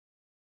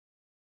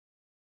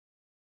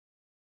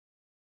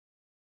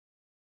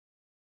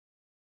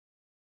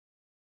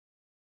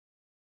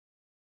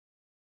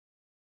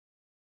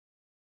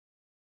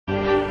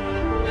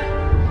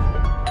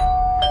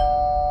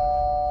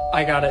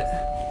I got it.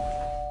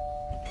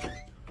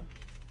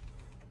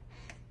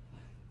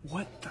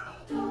 What the?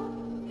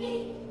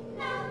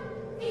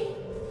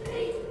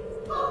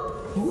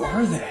 Who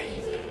are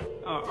they?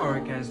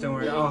 Alright guys, don't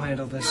worry, I'll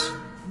handle this.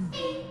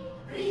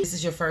 This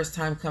is your first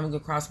time coming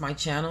across my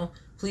channel,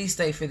 please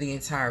stay for the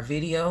entire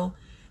video.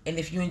 And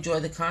if you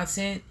enjoy the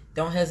content,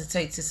 don't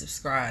hesitate to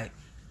subscribe.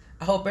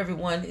 I hope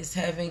everyone is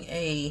having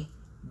a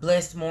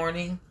blessed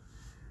morning.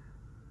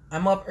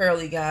 I'm up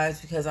early,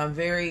 guys, because I'm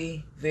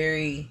very,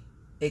 very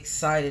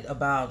excited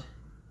about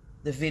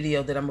the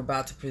video that I'm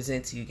about to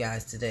present to you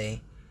guys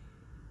today.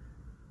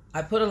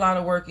 I put a lot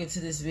of work into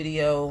this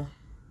video,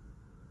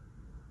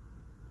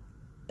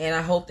 and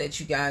I hope that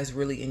you guys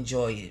really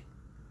enjoy it.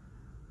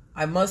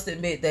 I must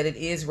admit that it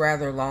is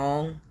rather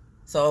long,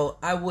 so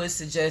I would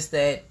suggest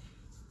that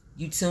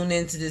you tune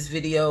into this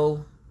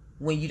video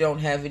when you don't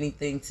have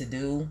anything to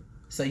do,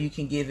 so you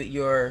can give it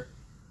your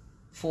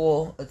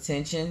full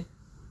attention,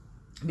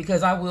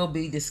 because I will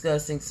be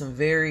discussing some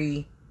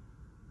very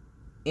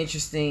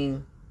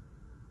interesting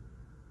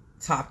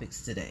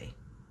topics today.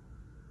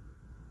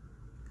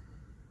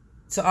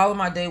 To all of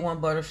my day one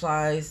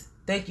butterflies,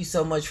 thank you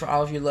so much for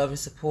all of your love and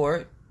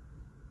support.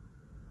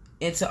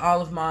 And to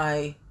all of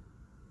my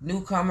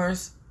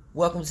newcomers,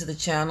 welcome to the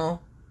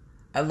channel.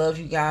 I love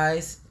you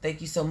guys. Thank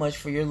you so much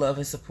for your love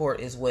and support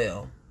as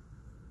well.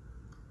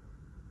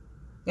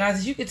 Guys,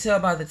 as you can tell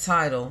by the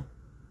title,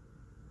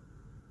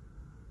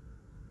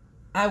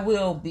 I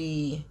will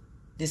be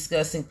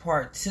discussing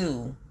part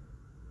 2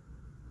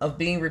 of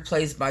being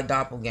replaced by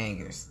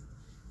doppelgangers.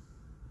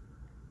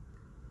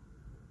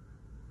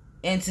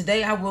 And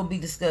today I will be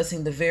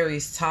discussing the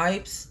various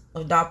types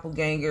of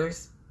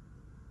doppelgangers,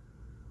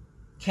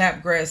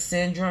 Capgras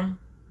syndrome,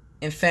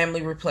 and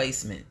family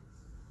replacement.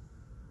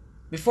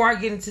 Before I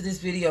get into this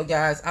video,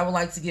 guys, I would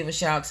like to give a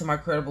shout out to my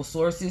credible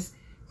sources,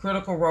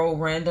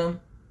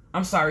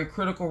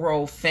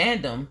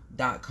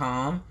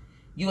 criticalrolefandom.com,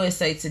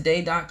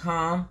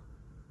 usatoday.com,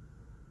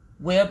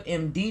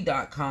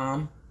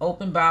 webmd.com,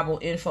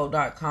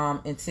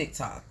 openbibleinfo.com, and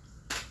TikTok.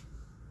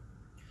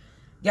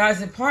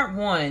 Guys, in part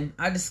 1,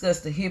 I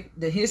discussed the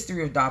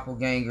history of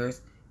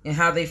doppelgangers and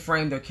how they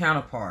frame their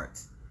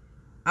counterparts.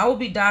 I will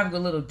be diving a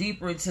little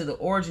deeper into the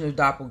origin of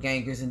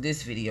doppelgangers in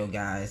this video,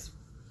 guys.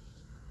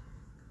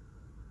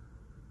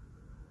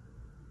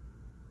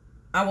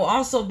 I will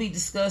also be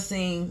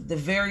discussing the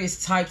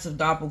various types of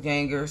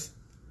doppelgangers,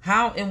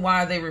 how and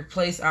why they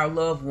replace our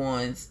loved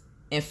ones,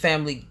 and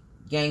family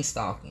gang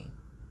stalking.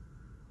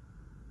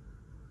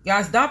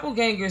 Guys,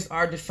 doppelgangers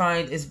are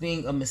defined as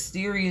being a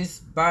mysterious,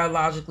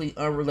 biologically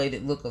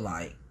unrelated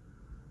look-alike.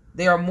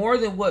 They are more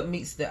than what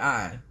meets the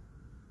eye.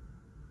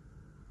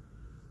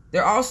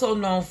 They're also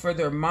known for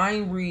their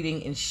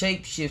mind-reading and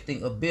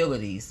shape-shifting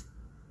abilities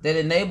that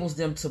enables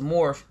them to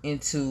morph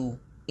into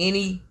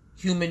any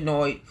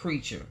humanoid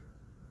creature.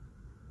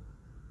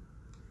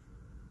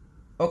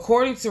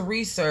 According to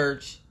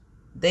research,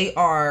 they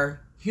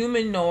are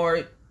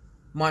humanoid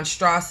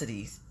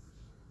monstrosities,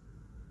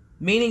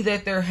 meaning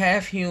that they're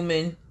half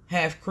human,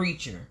 half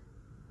creature.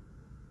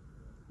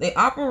 They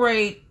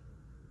operate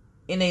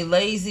in a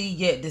lazy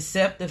yet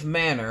deceptive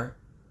manner.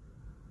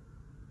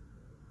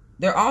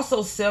 They're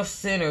also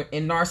self-centered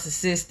and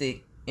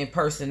narcissistic in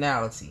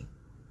personality.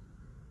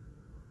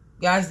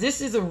 Guys, this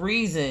is a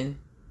reason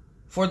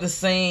for the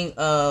saying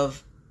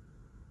of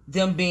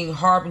them being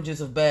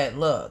harbingers of bad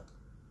luck.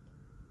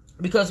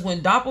 Because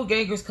when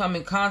doppelgangers come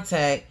in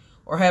contact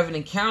or have an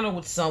encounter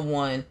with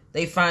someone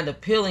they find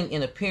appealing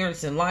in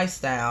appearance and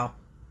lifestyle,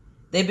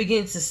 they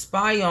begin to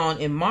spy on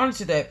and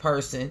monitor that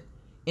person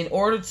in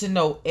order to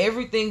know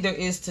everything there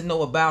is to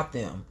know about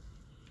them.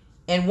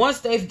 And once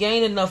they've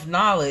gained enough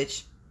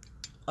knowledge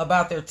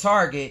about their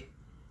target,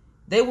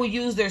 they will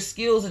use their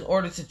skills in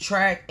order to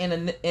track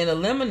and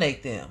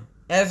eliminate them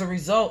as a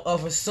result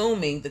of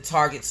assuming the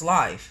target's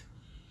life.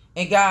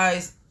 And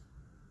guys,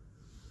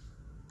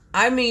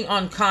 I mean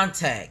on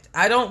contact.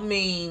 I don't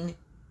mean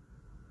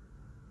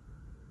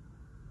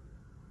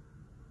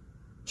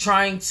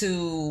trying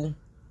to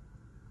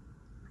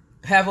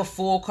have a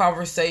full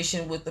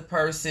conversation with the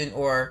person,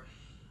 or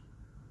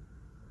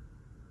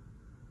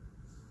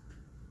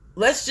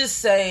let's just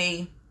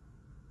say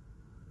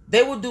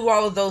they will do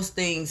all of those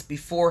things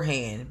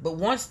beforehand, but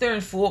once they're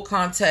in full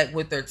contact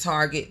with their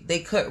target, they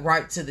cut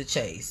right to the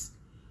chase.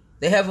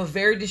 They have a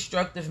very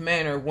destructive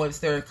manner once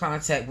they're in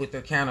contact with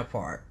their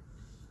counterpart.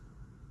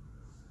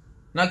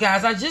 Now,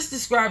 guys, I just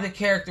described the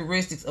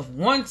characteristics of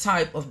one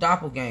type of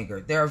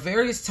doppelganger. There are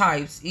various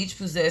types, each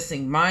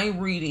possessing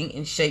mind-reading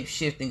and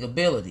shape-shifting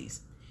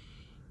abilities.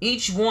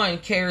 Each one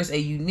carries a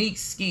unique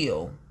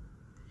skill.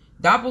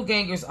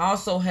 Doppelgangers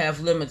also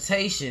have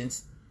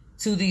limitations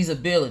to these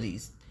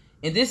abilities,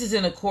 and this is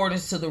in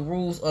accordance to the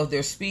rules of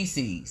their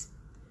species.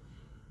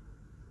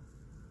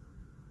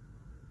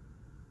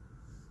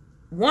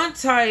 One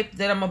type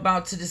that I'm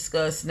about to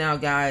discuss now,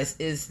 guys,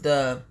 is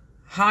the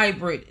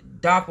hybrid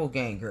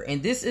doppelganger,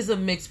 and this is a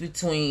mix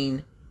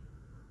between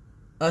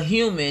a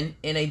human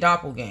and a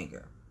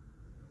doppelganger.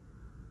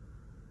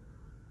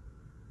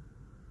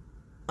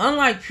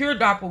 Unlike pure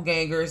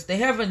doppelgangers, they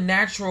have a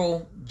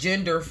natural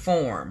gender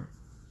form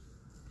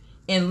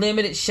and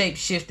limited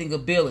shape-shifting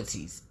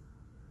abilities.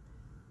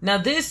 Now,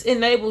 this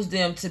enables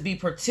them to be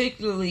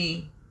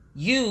particularly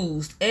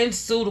used and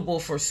suitable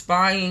for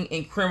spying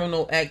and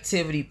criminal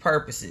activity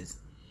purposes,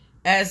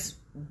 as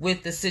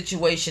with the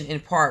situation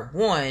in part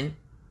 1,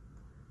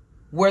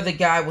 where the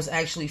guy was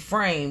actually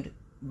framed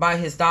by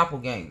his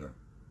doppelganger.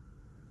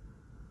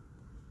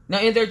 Now,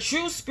 in their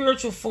true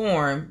spiritual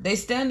form, they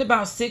stand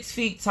about 6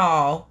 feet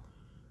tall,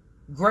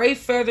 gray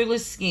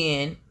featherless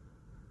skin,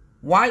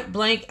 white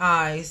blank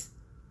eyes,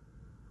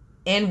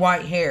 and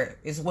white hair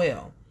as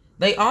well.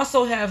 They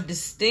also have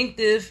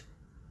distinctive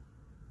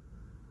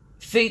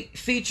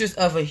features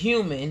of a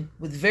human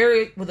with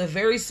a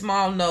very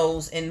small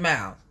nose and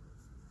mouth.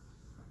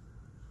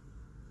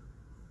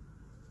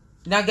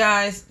 Now,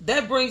 guys,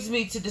 that brings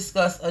me to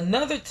discuss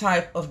another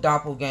type of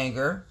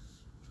doppelganger,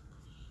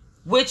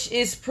 which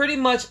is pretty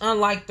much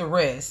unlike the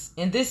rest,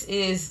 and this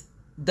is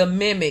the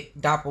mimic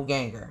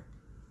doppelganger.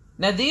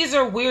 Now, these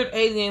are weird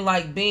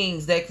alien-like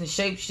beings that can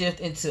shapeshift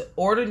into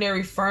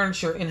ordinary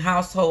furniture and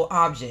household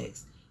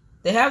objects.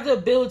 They have the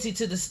ability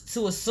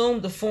to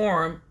assume the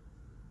form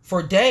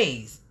for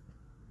days.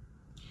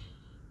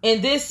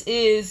 And this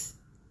is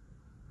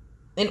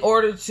in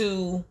order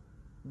to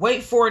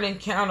wait for an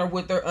encounter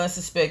with their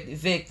unsuspected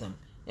victim.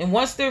 And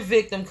once their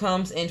victim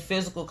comes in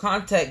physical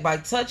contact by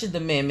touching the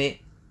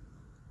mimic,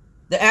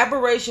 the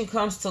aberration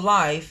comes to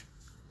life,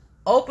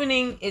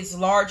 opening its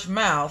large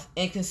mouth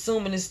and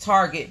consuming its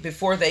target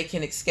before they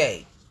can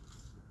escape.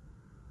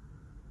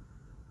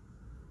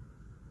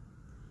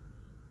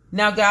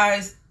 Now,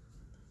 guys,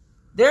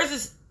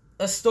 there's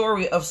a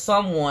story of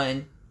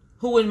someone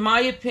who, in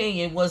my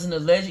opinion, was an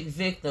alleged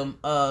victim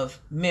of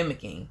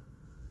mimicking.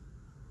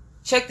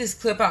 Check this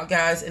clip out,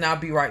 guys, and I'll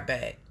be right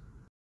back.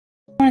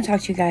 I want to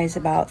talk to you guys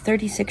about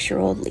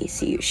 36-year-old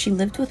Lacey. She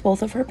lived with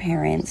both of her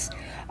parents.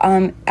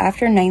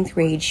 After 9th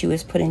grade, she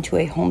was put into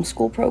a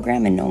homeschool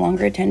program and no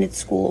longer attended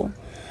school.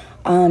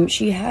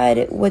 She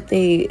had what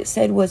they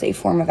said was a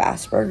form of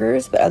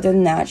Asperger's, but other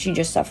than that, she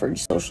just suffered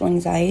social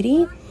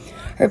anxiety.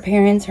 Her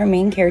parents, her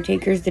main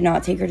caretakers, did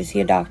not take her to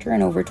see a doctor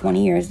in over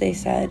 20 years, they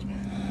said.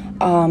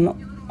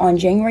 On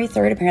January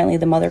 3rd, apparently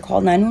the mother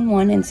called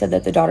 911 and said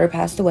that the daughter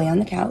passed away on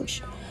the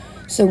couch.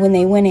 So when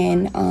they went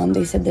in,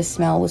 they said the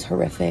smell was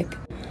horrific.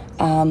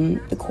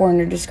 The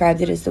coroner described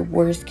it as the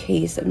worst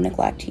case of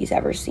neglect he's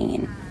ever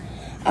seen.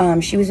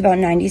 She was about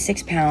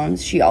 96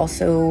 pounds. She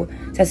also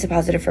tested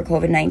positive for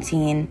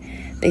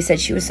COVID-19. They said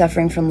she was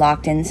suffering from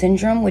locked-in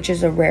syndrome, which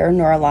is a rare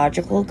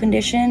neurological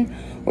condition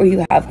where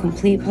you have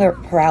complete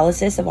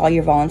paralysis of all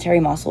your voluntary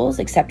muscles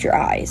except your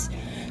eyes.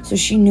 So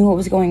she knew what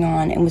was going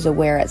on and was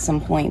aware at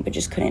some point, but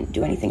just couldn't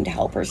do anything to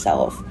help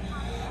herself.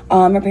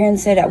 Her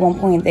parents said at one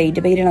point they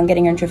debated on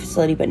getting her into a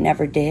facility, but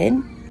never did.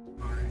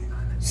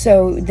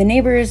 So the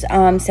neighbors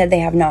said they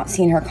have not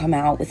seen her come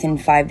out within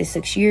 5 to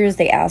 6 years.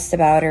 They asked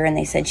about her and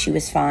they said she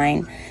was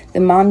fine. The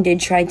mom did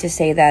try to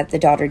say that the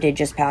daughter did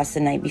just pass the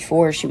night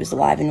before. She was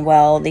alive and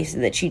well. They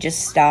said that she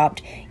just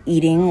stopped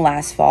eating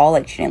last fall,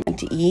 like she didn't like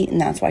to eat,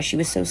 and that's why she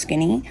was so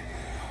skinny.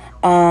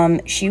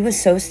 She was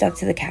so stuck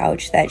to the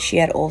couch that she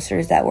had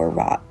ulcers that were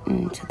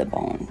rotten to the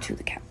bone to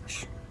the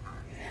couch.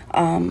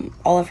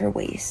 All of her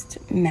waist,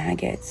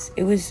 maggots.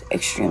 It was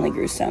extremely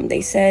gruesome.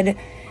 They said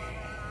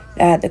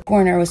that the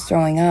coroner was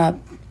throwing up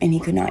and he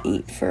could not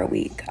eat for a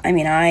week. I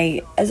mean,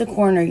 as a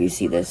coroner, you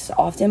see this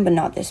often, but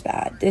not this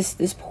bad.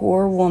 This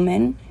poor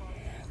woman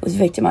was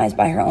victimized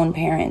by her own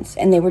parents,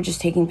 and they were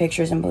just taking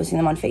pictures and posting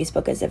them on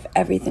Facebook as if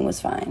everything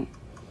was fine.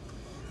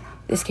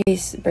 This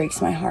case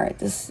breaks my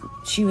heart.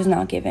 She was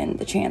not given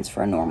the chance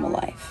for a normal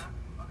life.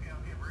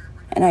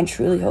 And I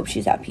truly hope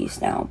she's at peace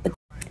now. But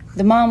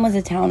the mom was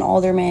a town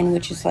alderman,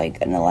 which is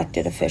like an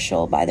elected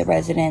official by the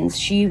residents.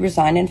 She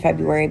resigned in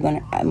February,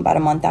 about a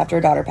month after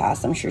her daughter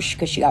passed. I'm sure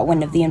because she got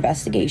wind of the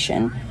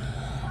investigation.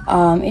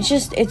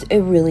 It's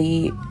a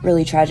really,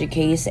 really tragic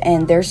case.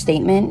 And their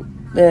statement,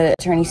 the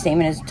attorney's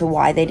statement as to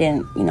why they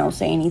didn't,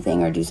 say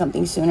anything or do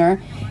something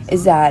sooner,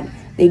 is that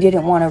they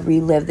didn't want to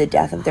relive the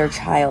death of their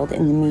child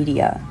in the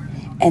media,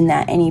 and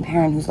that any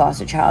parent who's lost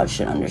a child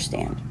should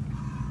understand.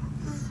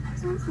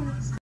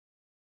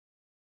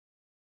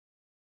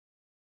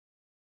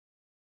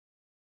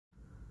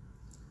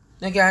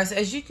 Now, guys,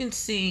 as you can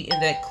see in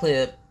that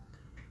clip,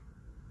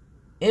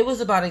 it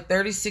was about a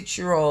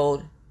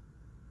 36-year-old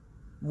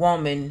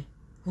woman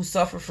who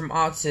suffered from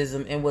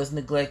autism and was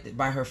neglected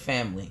by her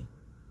family.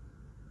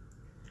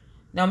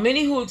 Now,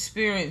 many who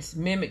experience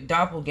mimic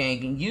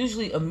doppelganging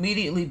usually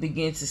immediately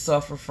begin to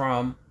suffer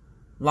from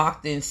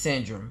locked-in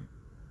syndrome,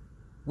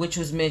 which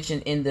was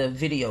mentioned in the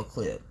video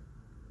clip.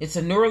 It's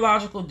a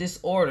neurological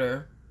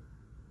disorder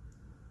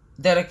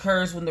that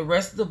occurs when the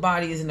rest of the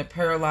body is in a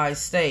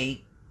paralyzed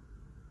state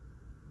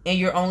and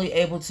you're only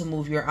able to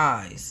move your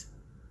eyes.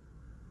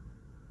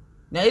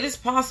 Now, it is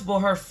possible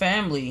her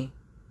family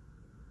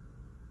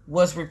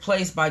was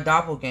replaced by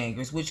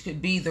doppelgangers, which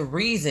could be the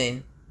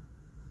reason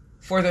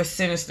for their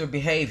sinister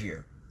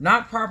behavior.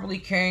 not properly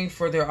caring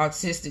for their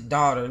autistic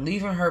daughter,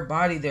 leaving her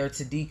body there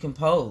to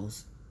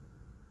decompose.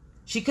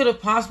 She could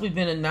have possibly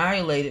been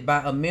annihilated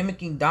by a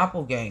mimicking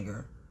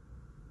doppelganger,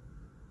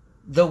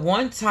 the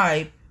one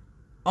type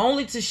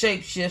only to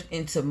shapeshift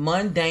into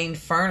mundane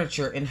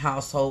furniture and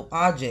household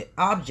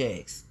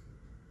objects,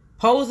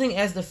 posing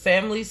as the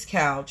family's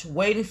couch,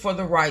 waiting for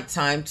the right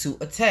time to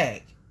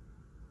attack.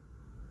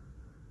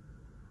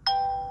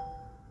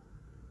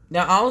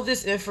 Now, all of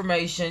this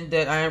information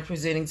that I am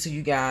presenting to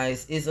you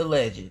guys is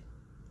alleged.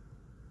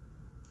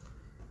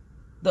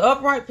 The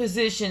upright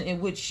position in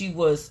which she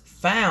was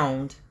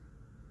found,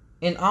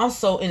 and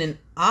also in an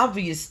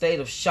obvious state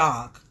of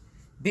shock,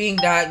 being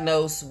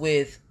diagnosed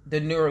with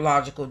the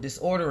neurological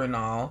disorder and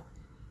all,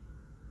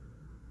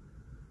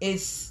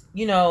 it's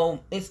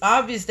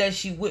obvious that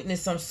she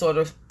witnessed some sort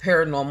of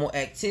paranormal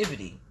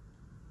activity.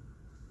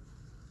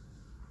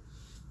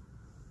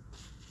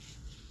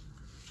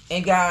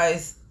 And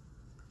guys,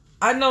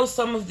 I know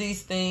some of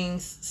these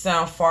things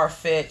sound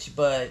far-fetched,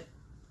 but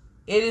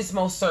it is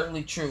most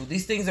certainly true.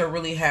 These things are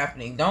really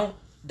happening.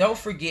 Don't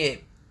forget,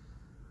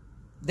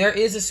 there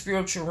is a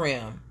spiritual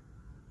realm.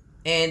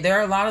 And there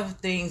are a lot of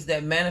things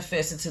that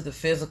manifest into the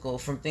physical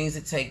from things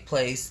that take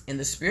place in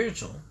the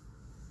spiritual.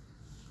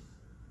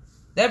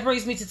 That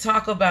brings me to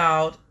talk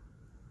about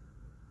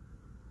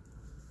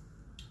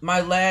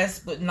my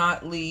last but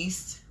not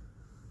least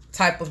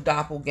type of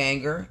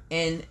doppelganger,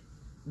 and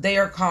they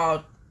are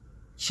called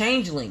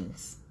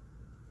changelings.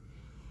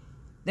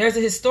 There's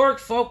a historic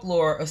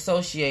folklore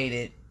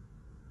associated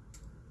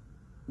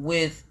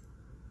with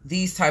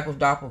these type of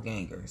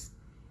doppelgangers.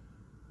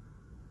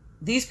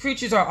 These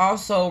creatures are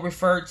also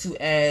referred to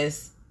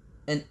as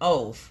an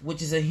oaf,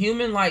 which is a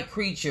human-like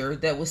creature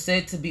that was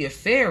said to be a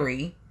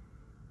fairy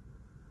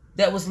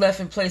that was left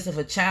in place of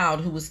a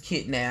child who was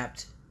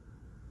kidnapped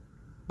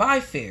by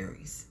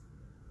fairies.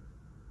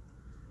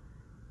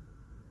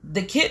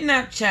 The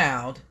kidnapped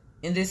child,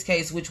 in this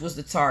case, which was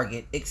the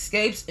target,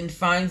 escapes and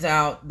finds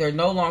out they're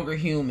no longer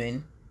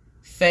human,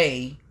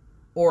 fae,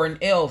 or an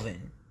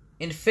elven.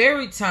 In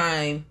fairy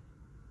time,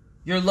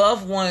 your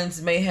loved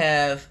ones may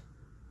have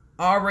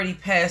already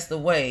passed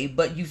away,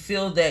 but you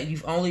feel that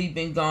you've only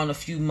been gone a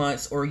few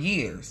months or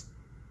years.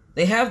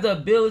 They have the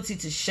ability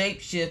to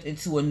shapeshift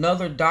into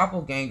another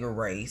doppelganger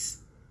race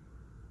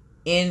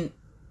and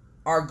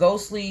are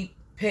ghostly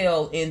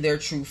pale in their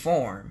true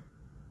form.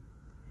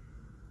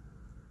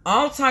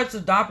 All types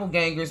of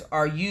doppelgangers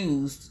are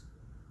used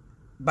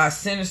by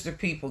sinister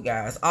people,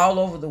 guys, all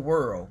over the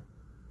world.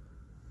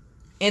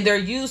 And they're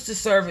used to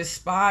serve as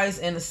spies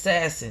and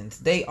assassins.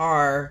 They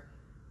are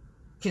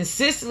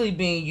consistently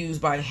being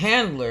used by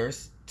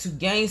handlers to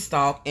gain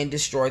stalk and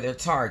destroy their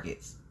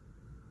targets.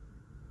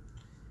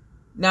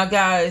 Now,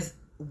 guys,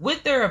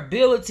 with their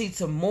ability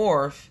to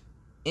morph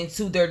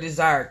into their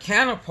desired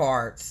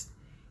counterparts,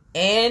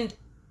 and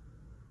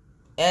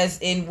as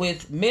in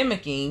with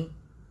mimicking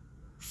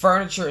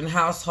furniture and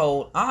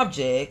household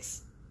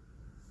objects,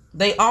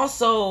 they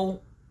also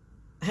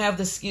have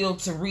the skill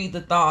to read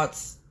the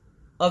thoughts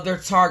of their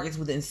targets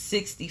within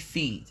 60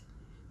 feet.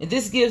 And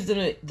this gives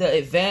them the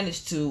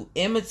advantage to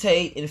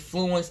imitate,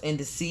 influence, and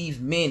deceive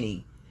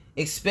many,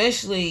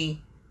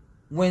 especially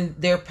when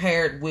they're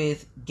paired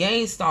with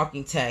game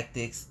stalking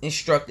tactics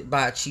instructed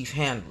by a chief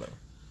handler.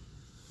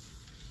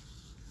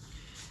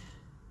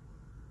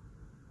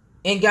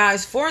 And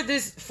guys, for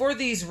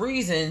these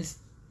reasons,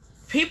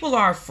 people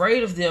are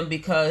afraid of them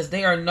because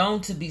they are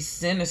known to be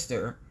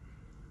sinister,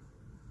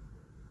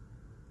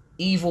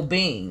 evil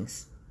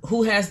beings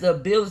who has the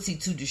ability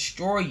to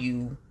destroy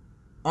you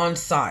on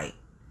sight.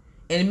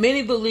 And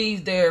many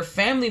believe their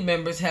family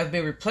members have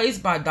been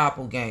replaced by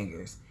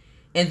doppelgangers.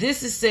 And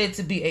this is said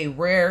to be a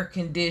rare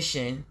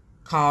condition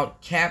called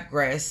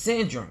Capgras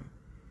syndrome.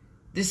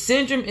 This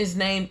syndrome is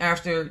named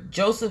after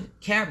Joseph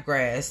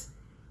Capgras,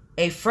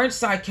 a French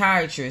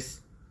psychiatrist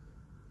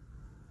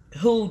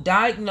who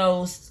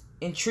diagnosed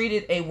and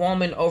treated a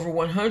woman over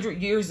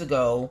 100 years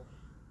ago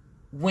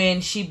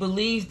when she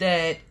believed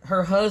that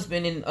her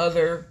husband and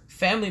other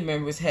family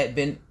members had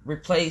been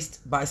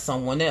replaced by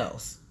someone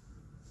else.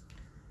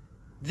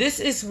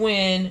 This is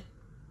when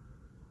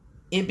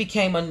it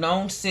became a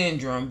known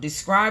syndrome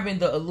describing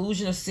the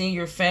illusion of seeing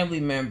your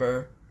family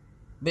member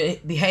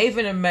behave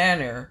in a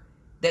manner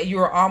that you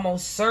are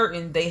almost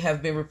certain they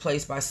have been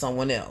replaced by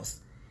someone else.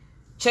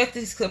 Check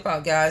this clip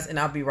out, guys, and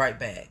I'll be right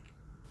back.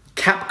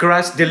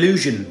 Capgras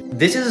delusion.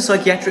 This is a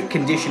psychiatric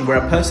condition where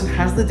a person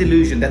has the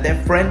delusion that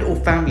their friend or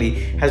family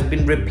has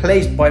been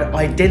replaced by an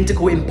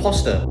identical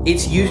imposter.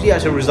 It's usually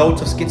as a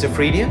result of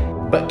schizophrenia,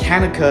 but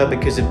can occur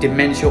because of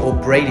dementia or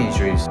brain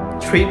injuries.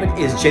 Treatment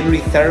is generally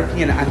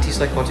therapy and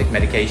antipsychotic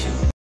medication.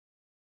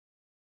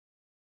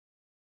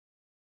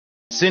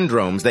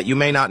 Syndromes that you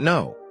may not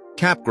know.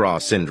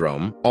 Capgras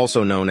syndrome,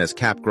 also known as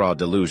Capgras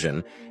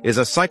delusion, is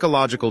a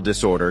psychological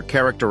disorder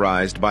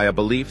characterized by a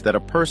belief that a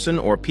person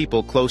or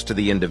people close to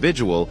the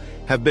individual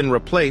have been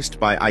replaced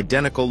by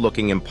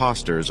identical-looking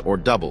imposters or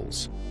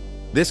doubles.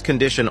 This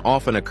condition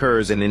often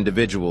occurs in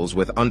individuals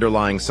with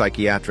underlying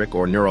psychiatric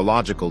or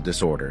neurological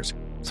disorders,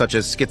 such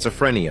as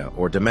schizophrenia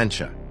or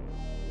dementia.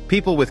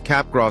 People with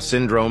Capgras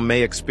syndrome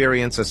may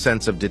experience a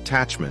sense of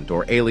detachment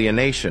or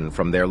alienation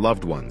from their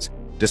loved ones,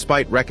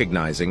 despite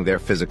recognizing their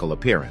physical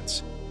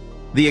appearance.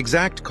 The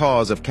exact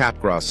cause of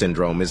Capgras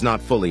syndrome is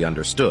not fully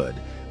understood,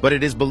 but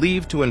it is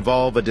believed to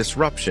involve a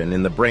disruption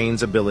in the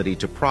brain's ability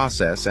to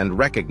process and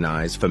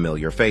recognize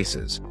familiar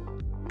faces.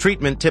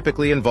 Treatment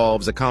typically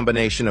involves a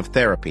combination of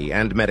therapy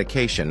and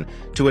medication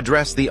to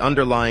address the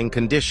underlying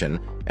condition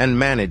and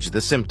manage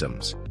the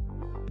symptoms.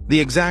 The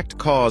exact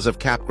cause of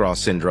Capgras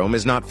syndrome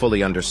is not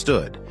fully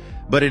understood,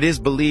 but it is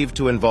believed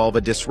to involve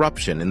a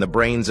disruption in the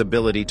brain's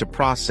ability to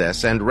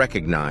process and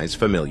recognize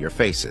familiar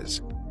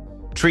faces.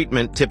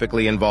 Treatment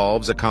typically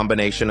involves a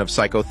combination of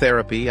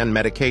psychotherapy and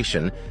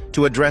medication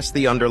to address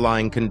the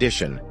underlying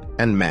condition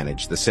and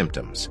manage the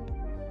symptoms.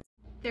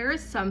 There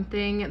is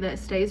something that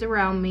stays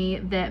around me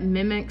that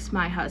mimics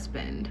my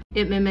husband.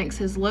 It mimics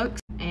his looks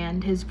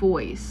and his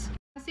voice.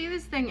 I see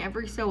this thing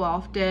every so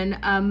often.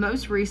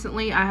 Most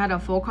recently, I had a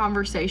full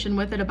conversation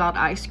with it about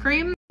ice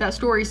cream. That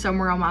story's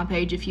somewhere on my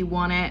page if you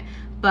want it,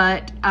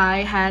 but I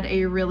had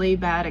a really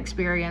bad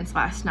experience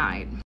last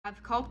night.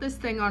 I've caught this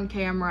thing on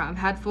camera. I've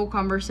had full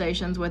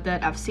conversations with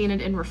it. I've seen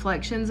it in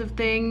reflections of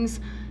things.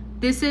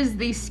 This is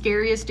the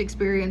scariest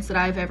experience that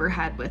I've ever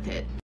had with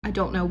it. I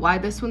don't know why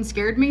this one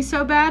scared me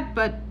so bad,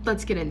 but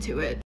let's get into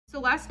it. So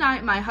last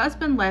night, my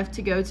husband left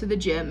to go to the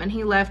gym, and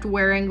he left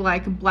wearing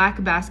like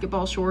black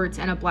basketball shorts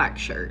and a black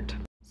shirt.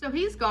 So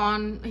he's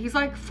gone. He's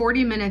like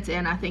 40 minutes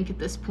in, I think, at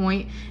this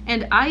point,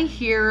 and I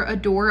hear a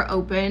door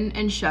open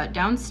and shut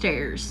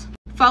downstairs,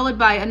 followed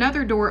by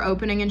another door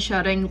opening and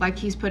shutting like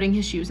he's putting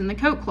his shoes in the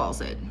coat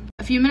closet.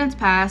 A few minutes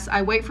pass.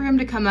 I wait for him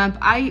to come up.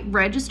 I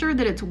register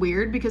that it's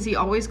weird because he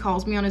always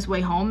calls me on his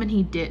way home, and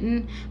he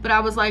didn't, but I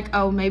was like,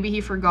 oh, maybe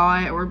he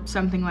forgot or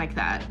something like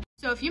that.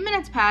 So a few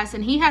minutes pass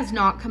and he has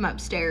not come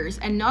upstairs,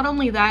 and not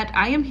only that,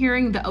 I am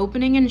hearing the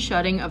opening and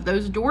shutting of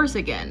those doors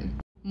again.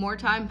 More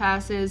time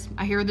passes,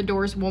 I hear the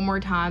doors one more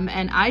time,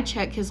 and I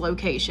check his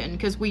location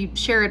because we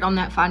share it on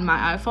that Find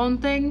My iPhone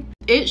thing.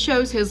 It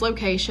shows his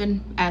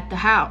location at the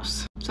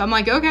house. So I'm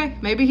like, okay,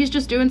 maybe he's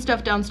just doing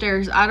stuff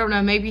downstairs. I don't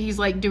know, maybe he's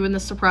like doing the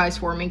surprise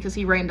for me because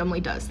he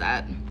randomly does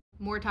that.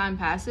 More time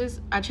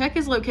passes, I check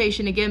his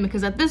location again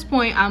because at this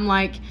point I'm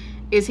like,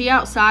 is he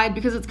outside?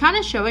 Because it's kind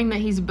of showing that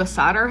he's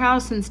beside our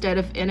house instead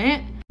of in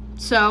it.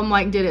 So I'm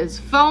like, did his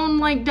phone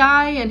like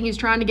die and he's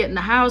trying to get in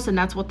the house and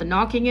that's what the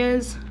knocking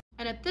is?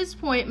 And at this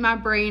point, my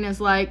brain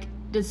is like,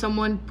 did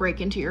someone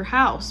break into your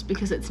house?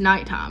 Because it's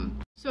nighttime.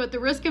 So at the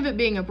risk of it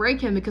being a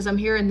break-in because I'm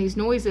hearing these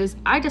noises,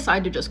 I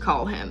decide to just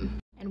call him.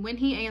 And when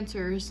he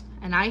answers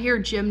and I hear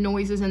gym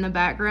noises in the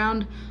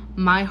background,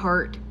 my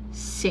heart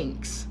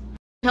sinks.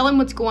 Tell him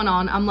what's going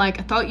on. I'm like,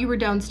 I thought you were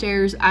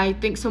downstairs. I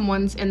think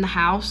someone's in the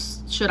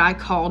house. Should I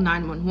call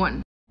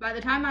 911? By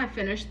the time I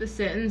finish the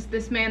sentence,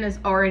 this man is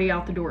already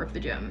out the door of the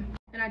gym.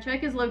 And I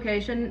check his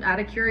location out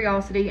of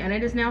curiosity, and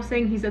it is now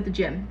saying he's at the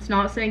gym. It's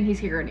not saying he's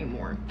here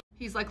anymore.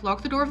 He's like,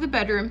 lock the door of the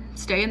bedroom,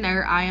 stay in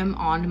there, I am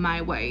on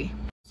my way.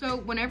 So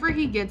whenever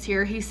he gets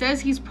here, he says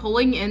he's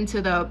pulling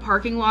into the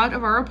parking lot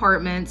of our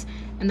apartments,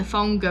 and the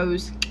phone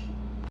goes.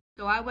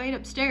 So I wait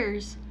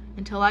upstairs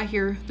until I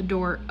hear the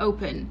door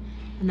open,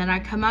 and then I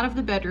come out of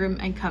the bedroom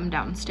and come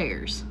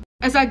downstairs.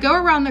 As I go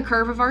around the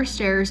curve of our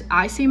stairs,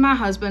 I see my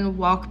husband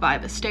walk by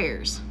the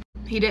stairs.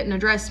 He didn't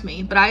address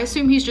me, but I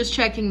assume he's just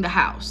checking the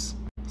house.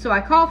 So I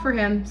call for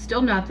him,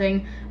 still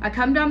nothing. I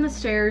come down the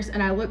stairs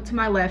and I look to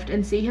my left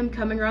and see him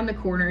coming around the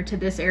corner to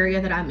this area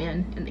that I'm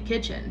in the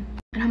kitchen.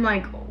 And I'm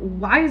like,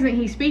 why isn't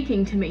he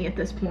speaking to me at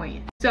this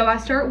point? So I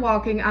start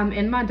walking, I'm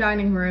in my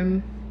dining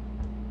room,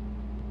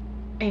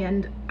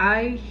 and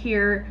I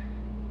hear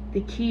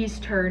the keys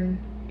turn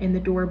in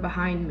the door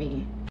behind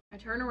me. I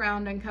turn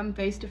around and come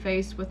face to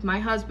face with my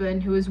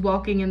husband, who is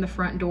walking in the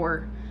front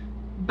door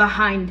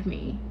behind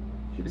me.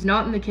 He was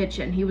not in the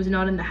kitchen, he was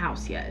not in the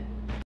house yet.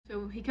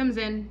 So he comes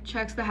in,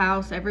 checks the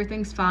house,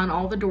 everything's fine,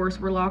 all the doors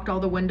were locked, all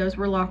the windows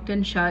were locked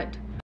and shut.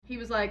 He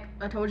was like,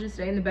 I told you to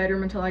stay in the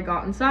bedroom until I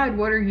got inside,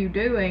 what are you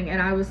doing?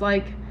 And I was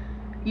like,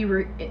 you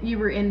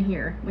were in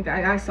here, like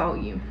I saw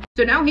you.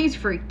 So now he's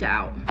freaked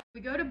out.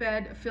 We go to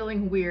bed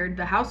feeling weird,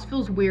 the house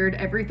feels weird,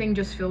 everything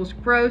just feels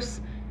gross.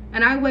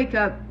 And I wake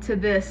up to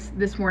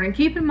this morning.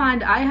 Keep in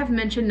mind, I have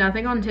mentioned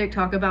nothing on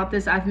TikTok about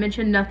this. I've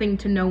mentioned nothing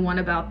to no one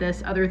about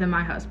this other than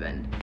my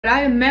husband. But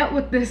I am met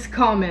with this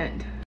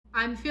comment.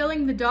 I'm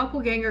feeling the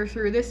doppelganger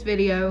through this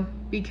video.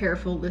 Be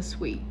careful this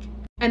week.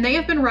 And they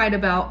have been right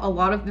about a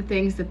lot of the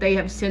things that they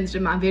have sensed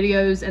in my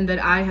videos and that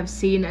I have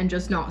seen and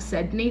just not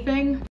said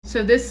anything.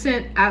 So this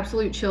sent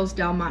absolute chills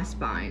down my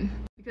spine.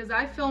 Because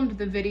I filmed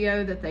the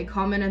video that they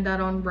commented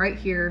that on right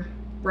here,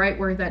 right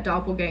where that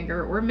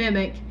doppelganger or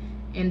mimic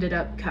ended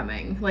up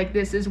coming. Like,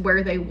 this is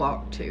where they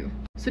walked to.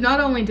 So not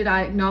only did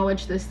I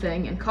acknowledge this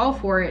thing and call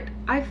for it,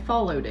 I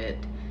followed it.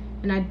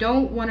 And I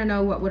don't want to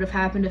know what would have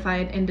happened if I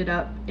had ended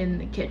up in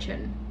the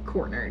kitchen,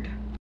 cornered.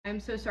 I'm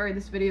so sorry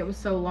this video was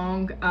so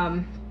long.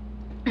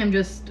 I'm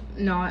just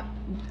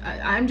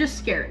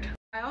scared.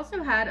 I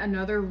also had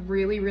another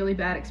really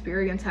bad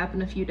experience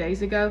happen a few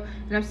days ago,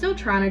 and I'm still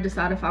trying to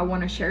decide if I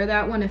want to share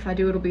that one. If I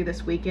do, it'll be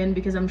this weekend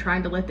because I'm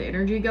trying to let the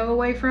energy go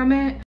away from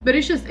it. But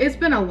it's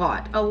been a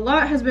lot. A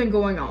lot has been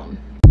going on.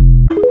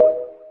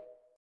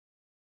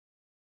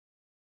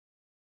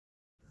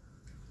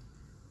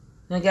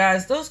 Now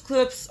guys, those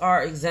clips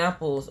are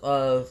examples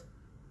of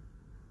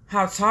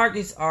how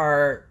targets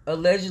are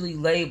allegedly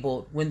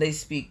labeled when they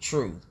speak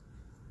truth.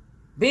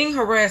 Being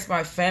harassed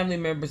by family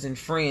members and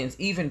friends,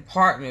 even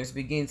partners,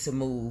 begin to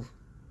move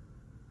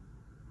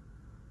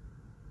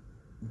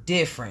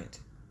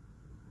different.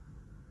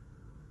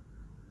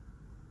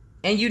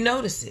 And you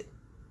notice it.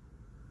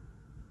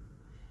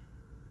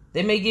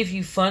 They may give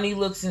you funny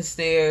looks and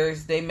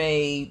stares. They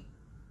may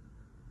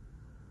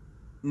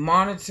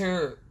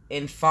monitor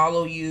and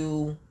follow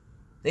you.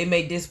 They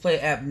may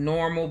display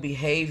abnormal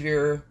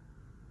behavior,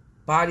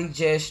 body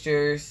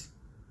gestures.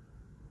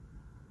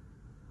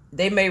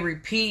 They may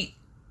repeat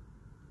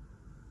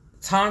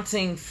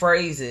taunting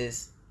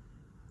phrases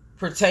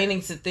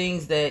pertaining to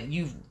things that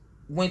you've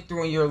went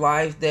through in your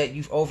life that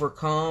you've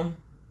overcome.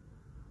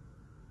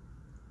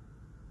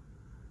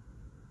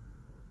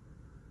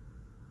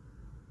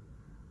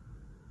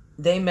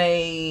 They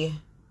may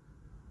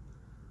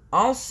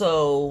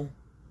also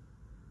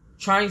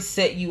try and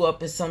set you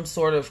up in some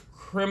sort of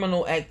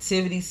criminal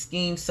activity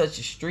scheme, such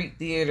as street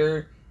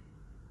theater.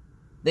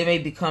 They may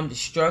become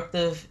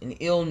destructive and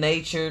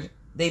ill-natured.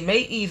 They may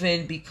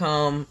even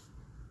become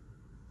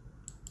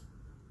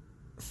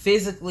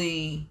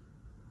physically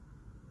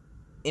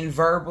and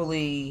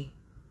verbally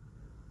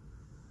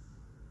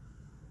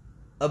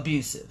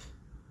abusive.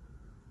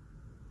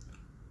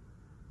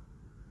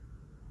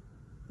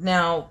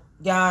 Now,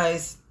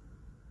 guys,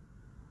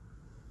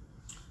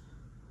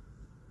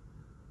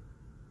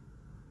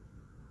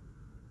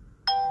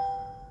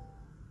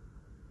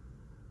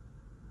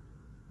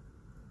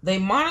 they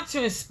monitor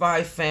and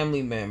spy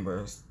family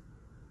members,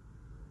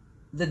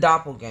 the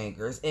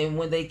doppelgangers, and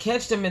when they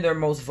catch them in their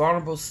most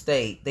vulnerable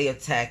state, they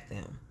attack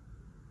them.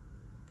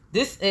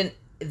 This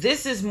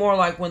is more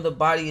like when the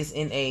body is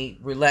in a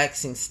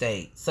relaxing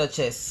state, such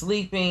as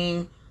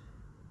sleeping,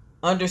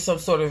 under some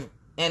sort of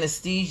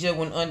anesthesia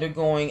when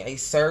undergoing a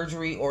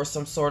surgery or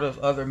some sort of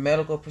other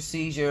medical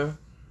procedure,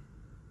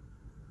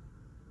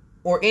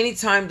 or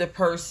anytime the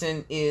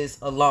person is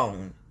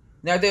alone.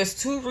 Now, there's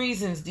two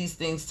reasons these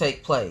things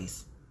take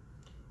place.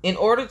 In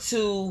order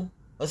to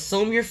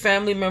assume your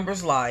family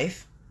member's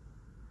life,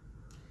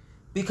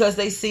 because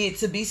they see it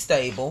to be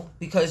stable.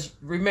 Because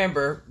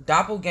remember,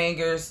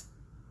 doppelgangers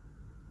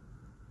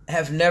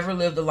have never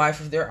lived a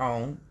life of their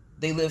own.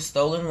 They live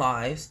stolen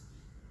lives.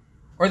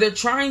 Or they're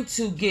trying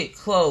to get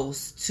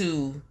close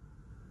to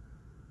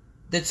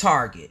the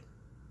target.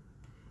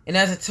 And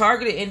as a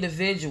targeted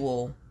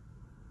individual,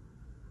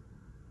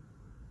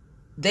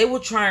 they will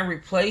try and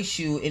replace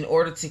you in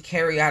order to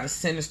carry out a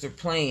sinister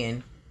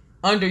plan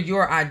under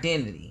your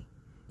identity.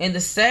 And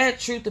the sad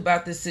truth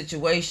about this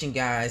situation,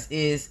 guys,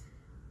 is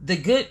the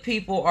good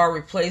people are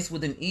replaced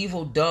with an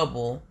evil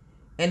double,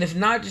 and if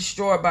not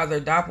destroyed by their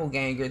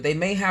doppelganger, they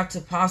may have to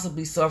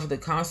possibly suffer the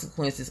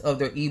consequences of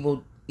their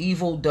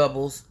evil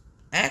double's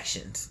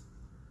actions.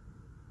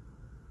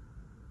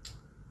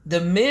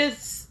 The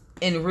myths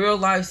and real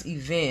life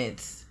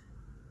events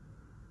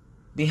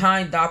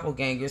behind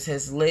doppelgangers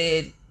has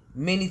led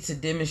many to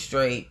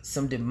demonstrate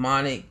some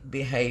demonic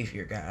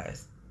behavior,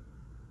 guys.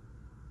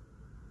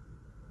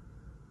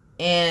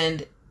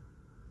 And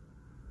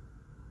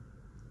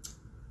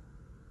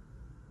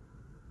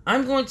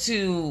I'm going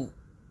to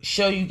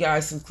show you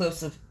guys some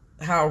clips of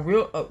how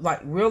real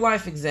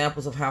life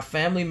examples of how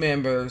family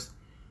members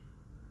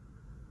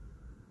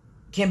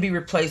can be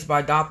replaced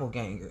by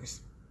doppelgangers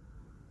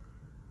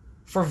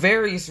for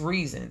various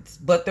reasons,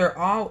 but they're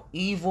all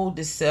evil,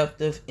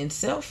 deceptive, and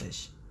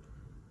selfish.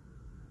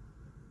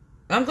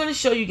 I'm going to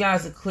show you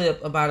guys a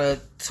clip about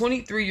a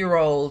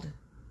 23-year-old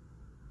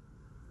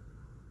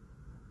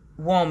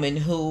woman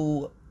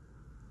who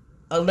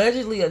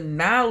allegedly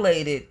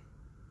annihilated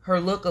her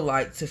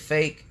lookalike to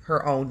fake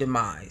her own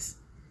demise.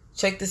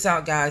 Check this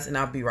out, guys, and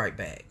I'll be right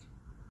back.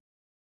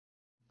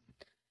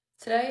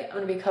 Today, I'm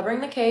going to be covering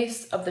the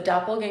case of the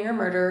doppelganger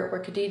murder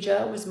where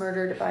Khadija was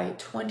murdered by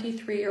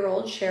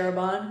 23-year-old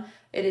Sharaban.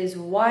 It is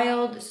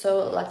wild,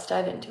 so let's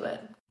dive into it.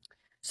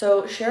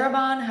 So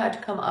Sharaban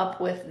had come up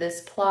with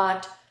this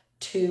plot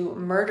to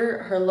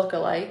murder her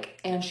lookalike,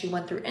 and she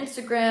went through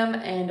Instagram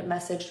and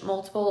messaged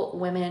multiple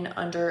women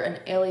under an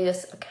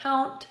alias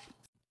account.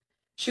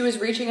 She was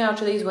reaching out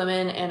to these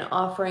women and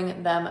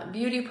offering them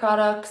beauty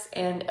products,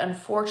 and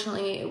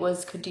unfortunately it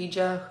was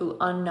Khadija who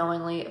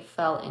unknowingly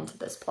fell into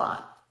this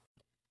plot.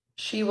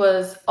 She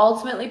was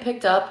ultimately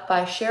picked up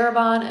by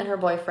Sharaban and her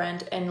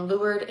boyfriend and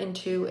lured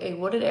into a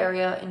wooded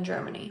area in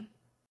Germany.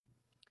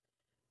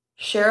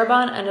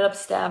 Sharaban ended up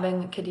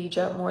stabbing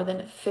Khadija more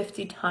than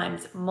 50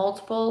 times.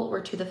 Multiple were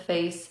to the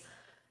face,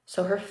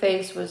 so her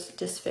face was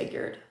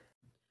disfigured.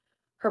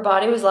 Her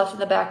body was left in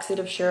the backseat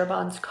of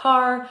Sharaban's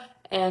car,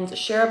 and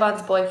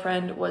Sharaban's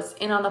boyfriend was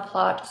in on the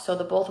plot, so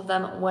the both of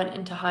them went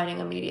into hiding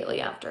immediately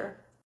after.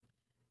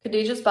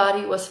 Khadijah's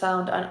body was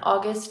found on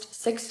August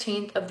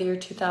 16th of the year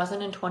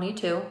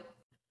 2022.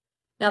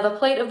 Now, the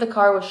plate of the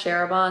car was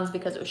Sharaban's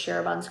because it was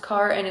Sharaban's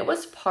car, and it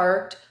was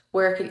parked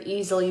where it could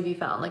easily be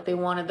found, like they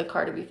wanted the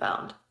car to be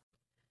found.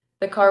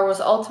 The car was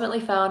ultimately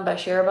found by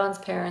Sharaban's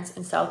parents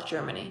in South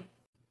Germany.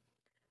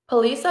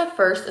 Police at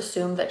first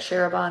assumed that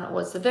Sharaban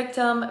was the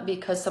victim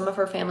because some of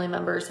her family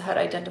members had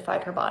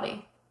identified her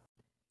body.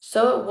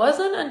 So it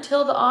wasn't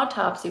until the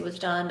autopsy was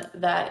done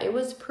that it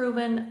was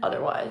proven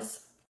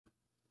otherwise.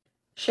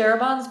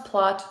 Sharaban's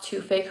plot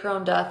to fake her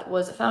own death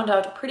was found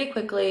out pretty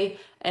quickly,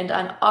 and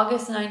on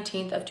August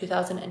 19th of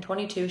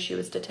 2022, she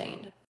was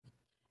detained.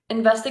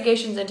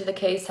 Investigations into the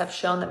case have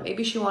shown that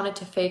maybe she wanted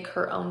to fake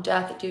her own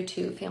death due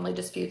to family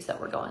disputes that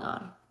were going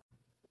on.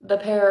 The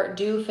pair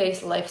do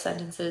face life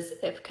sentences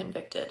if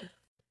convicted.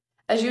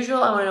 As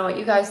usual, I want to know what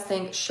you guys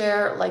think.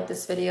 Share, like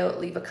this video,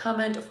 leave a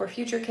comment for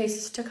future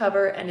cases to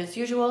cover, and as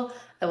usual,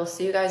 I will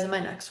see you guys in my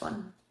next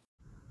one.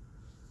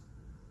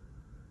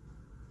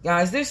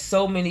 Guys, there's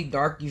so many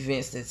dark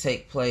events that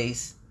take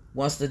place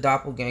once the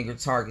doppelganger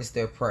targets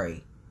their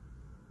prey.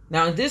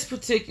 Now, in this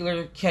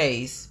particular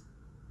case,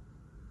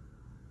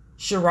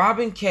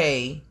 Sharaban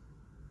K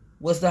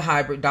was the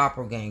hybrid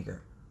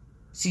doppelganger.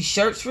 She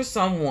searched for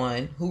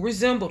someone who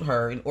resembled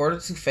her in order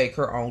to fake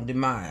her own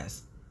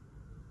demise.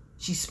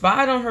 She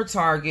spied on her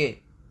target.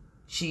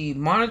 She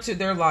monitored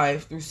their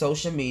life through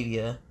social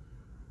media.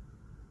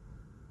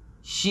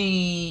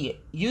 She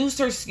used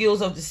her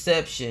skills of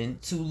deception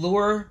to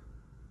lure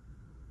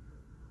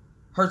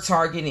her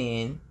target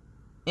in,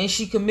 and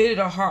she committed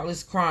a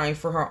heartless crime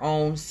for her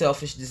own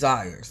selfish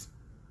desires.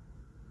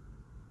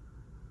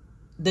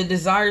 The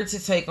desire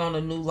to take on a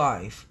new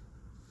life,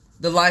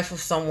 the life of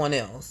someone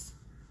else,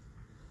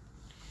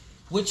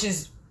 which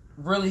is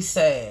really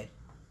sad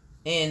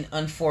and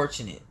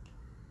unfortunate.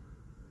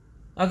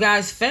 Now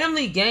guys,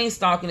 family gang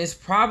stalking is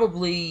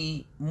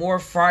probably more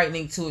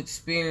frightening to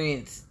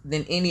experience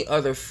than any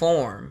other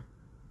form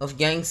of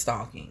gang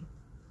stalking.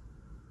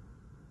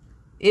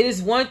 It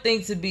is one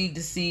thing to be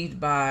deceived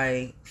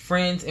by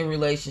friends and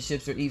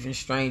relationships or even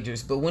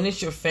strangers, but when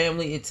it's your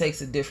family, it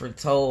takes a different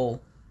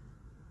toll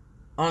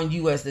on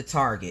you as the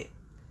target.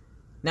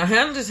 Now,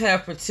 handlers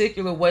have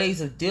particular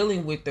ways of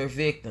dealing with their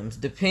victims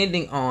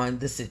depending on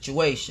the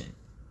situation.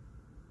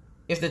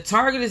 If the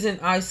target is in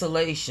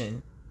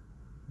isolation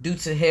due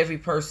to heavy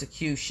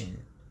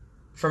persecution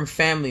from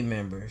family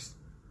members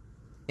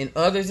and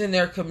others in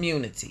their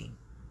community,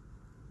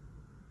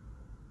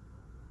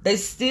 they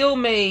still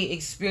may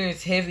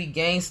experience heavy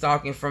gang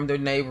stalking from their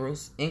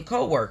neighbors and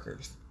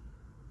co-workers.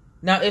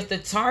 Now, if the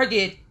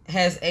target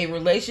has a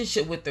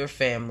relationship with their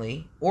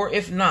family, or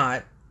if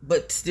not,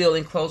 but still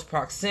in close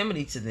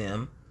proximity to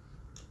them,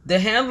 the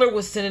handler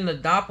will send in a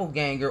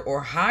doppelganger or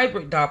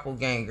hybrid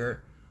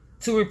doppelganger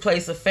to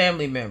replace a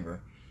family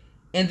member.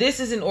 And this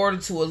is in order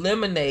to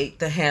eliminate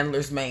the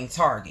handler's main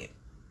target.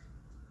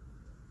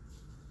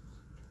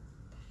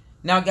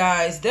 Now,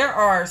 guys, there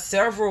are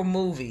several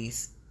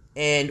movies,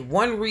 and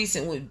one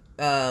recent,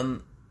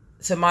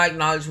 to my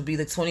knowledge, would be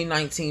the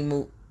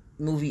 2019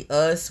 movie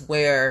Us,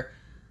 where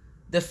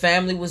the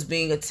family was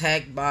being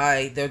attacked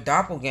by their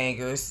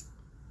doppelgangers,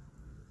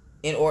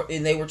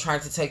 and they were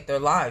trying to take their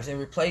lives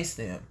and replace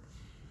them.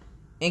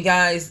 And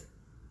guys,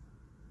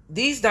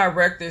 these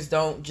directors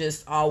don't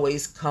just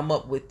always come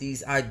up with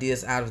these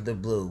ideas out of the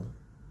blue.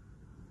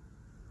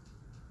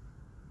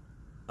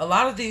 A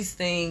lot of these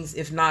things,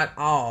 if not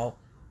all,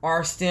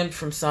 are stemmed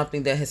from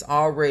something that has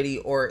already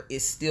or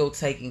is still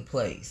taking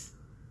place.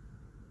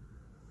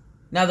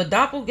 Now, the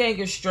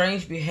doppelganger's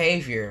strange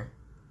behavior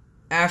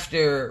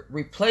after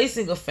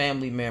replacing a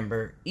family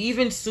member,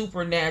 even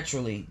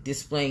supernaturally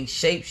displaying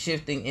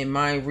shape-shifting and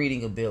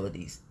mind-reading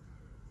abilities,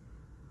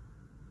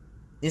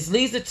 this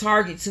leads the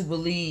target to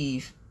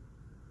believe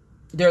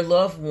their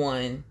loved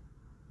one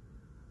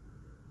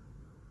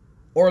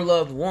or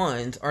loved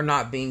ones are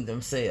not being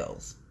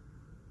themselves.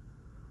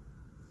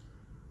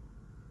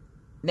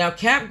 Now,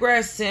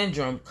 Capgras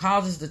syndrome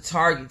causes the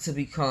target to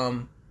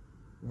become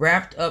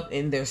wrapped up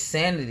in their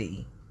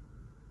sanity.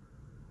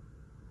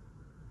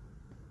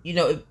 You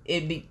know,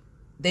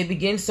 they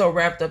begin so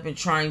wrapped up in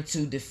trying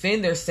to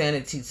defend their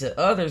sanity to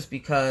others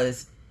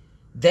because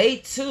they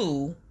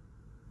too,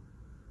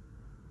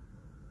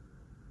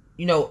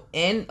 you know,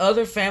 and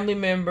other family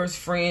members,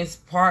 friends,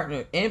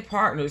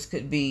 partners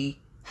could be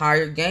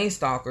hired gang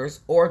stalkers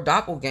or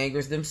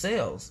doppelgangers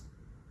themselves.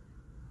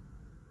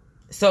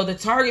 So the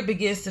target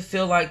begins to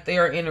feel like they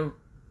are in a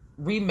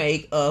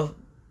remake of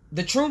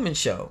The Truman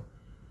Show.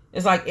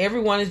 It's like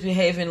everyone is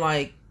behaving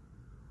like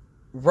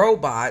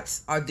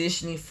robots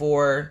auditioning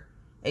for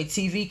a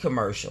TV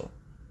commercial.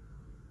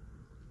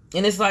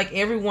 And it's like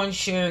everyone's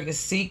sharing a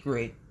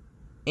secret,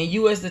 and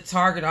you as the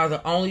target are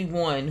the only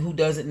one who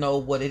doesn't know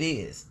what it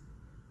is.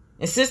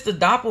 And since the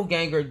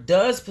doppelganger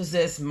does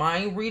possess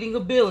mind-reading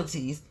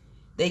abilities,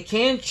 they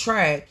can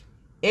track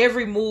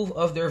every move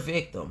of their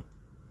victim,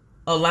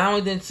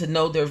 allowing them to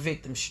know their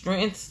victim's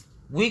strengths,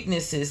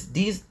 weaknesses,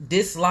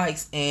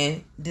 dislikes,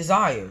 and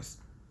desires.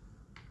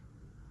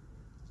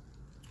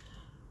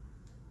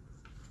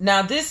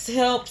 Now, this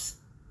helps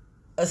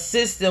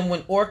assist them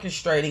when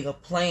orchestrating a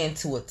plan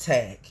to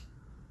attack.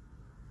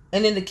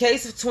 And in the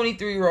case of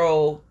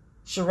 23-year-old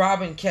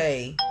Sharabin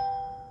K,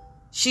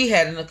 she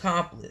had an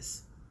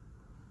accomplice.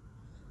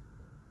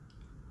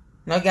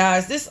 Now,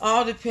 guys, this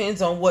all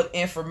depends on what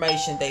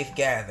information they've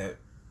gathered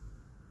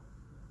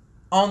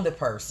on the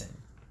person.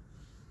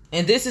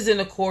 And this is in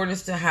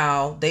accordance to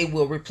how they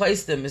will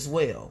replace them as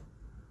well.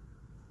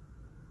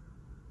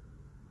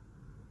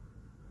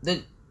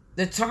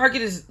 The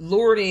target is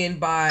lured in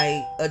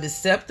by a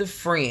deceptive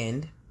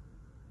friend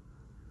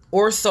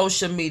or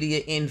social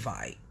media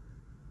invite.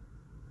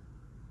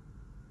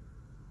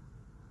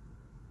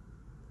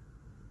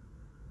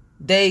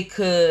 They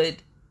could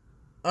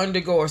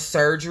undergo a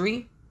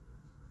surgery,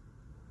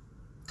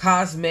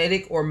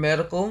 cosmetic or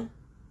medical,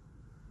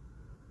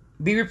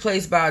 be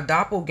replaced by a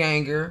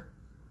doppelganger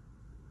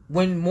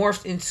when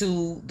morphed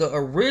into the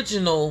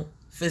original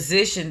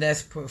physician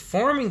that's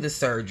performing the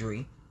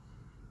surgery,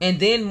 and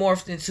then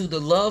morphed into the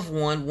loved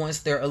one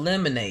once they're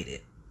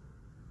eliminated.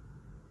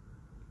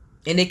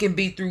 And it can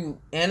be through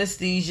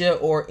anesthesia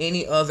or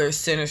any other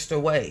sinister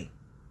way.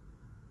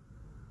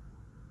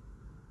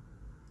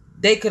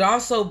 They could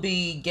also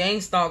be gang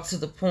stalked to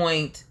the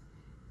point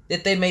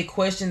that they may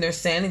question their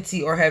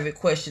sanity or have it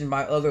questioned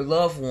by other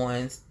loved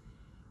ones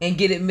and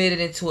get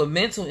admitted into a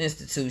mental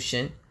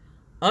institution,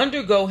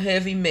 undergo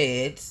heavy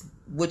meds,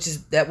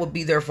 that would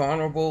be their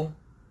vulnerable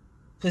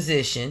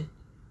position,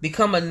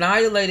 become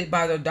annihilated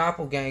by their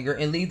doppelganger,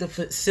 and leave the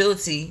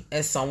facility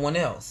as someone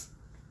else.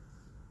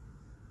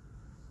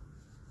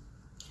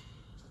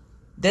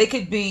 They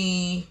could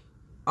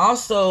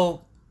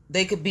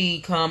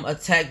become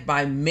attacked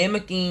by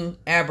mimicking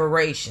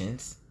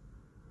aberrations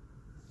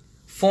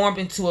formed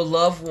into a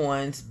loved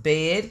one's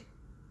bed.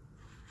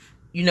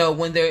 You know,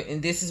 when they're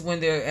in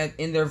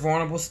their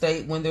vulnerable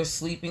state, when they're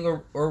sleeping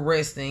or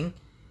resting,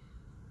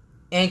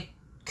 and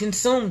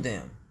consume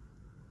them.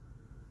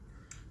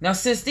 Now,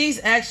 since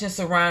these actions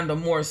surround a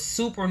more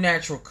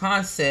supernatural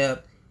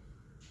concept,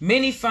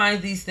 many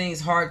find these things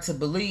hard to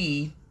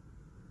believe,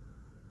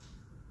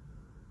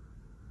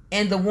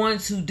 and the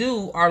ones who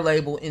do are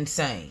labeled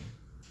insane.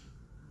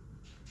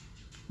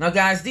 Now,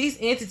 guys, these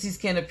entities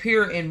can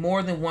appear in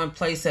more than one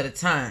place at a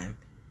time.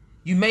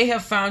 You may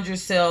have found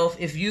yourself,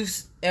 if you've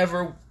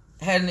ever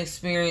had an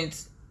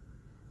experience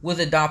with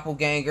a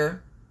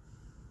doppelganger,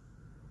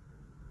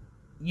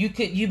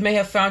 you may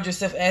have found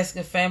yourself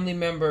asking a family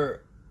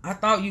member, I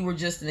thought you were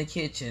just in the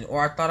kitchen,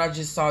 or I thought I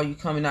just saw you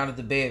coming out of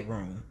the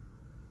bedroom.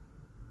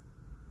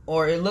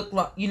 Or it looked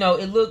like,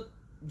 it looked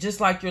just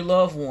like your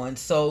loved one.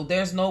 So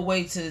there's no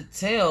way to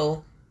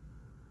tell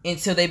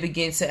until they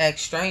begin to act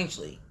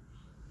strangely.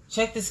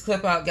 Check this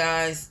clip out,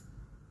 guys,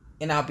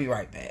 and I'll be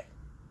right back.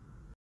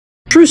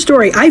 True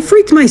story, I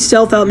freaked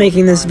myself out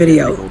making this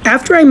video.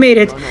 After I made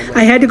it,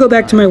 I had to go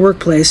back to my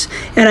workplace,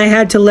 and I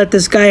had to let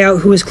this guy out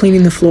who was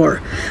cleaning the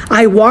floor.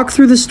 I walked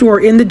through the store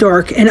in the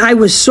dark, and I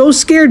was so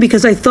scared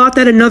because I thought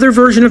that another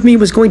version of me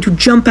was going to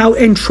jump out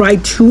and try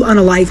to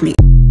unalive me.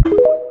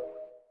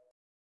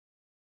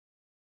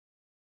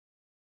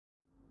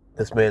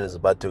 This man is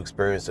about to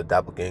experience the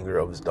doppelganger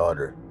of his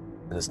daughter,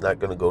 and it's not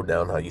going to go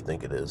down how you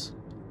think it is.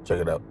 Check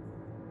it out.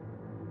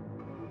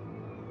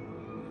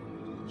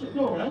 Check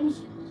your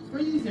realms.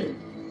 Freezing.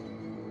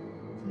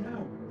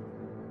 No.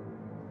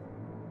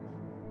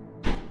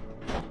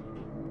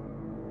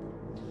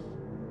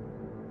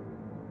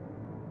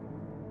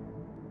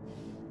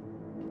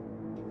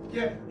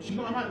 Yeah, she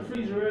got them out the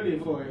freezer earlier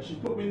for you. She's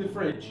put them in the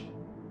fridge.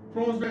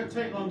 Prawns don't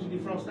take long to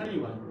defrost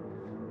anyway.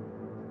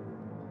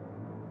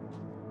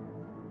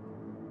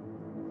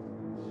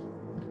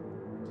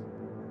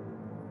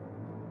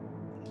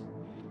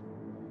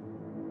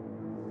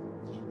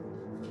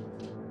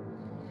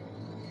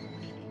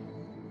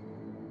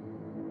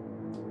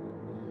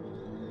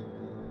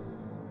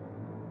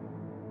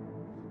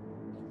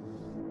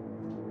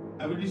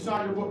 Have we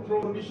decided what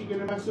prawn dish you're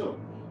going to mess up?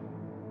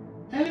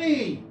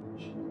 Ellie!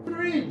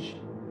 Fridge!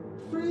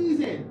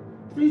 Freezing!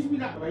 Freeze me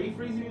that way,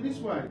 freeze me this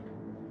way.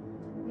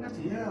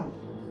 Bloody hell.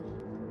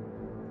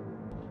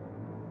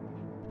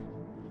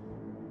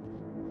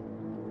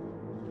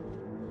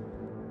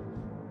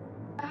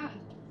 Dad,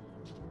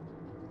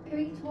 who are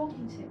you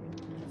talking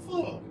to?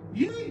 Fuck!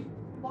 You!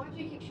 Why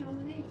do you keep showing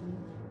the name?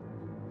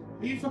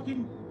 Are you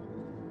fucking...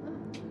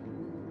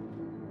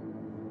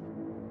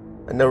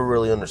 I never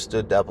really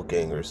understood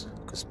doppelgangers,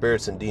 because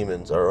spirits and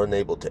demons are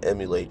unable to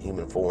emulate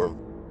human form.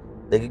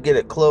 They could get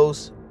it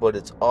close, but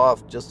it's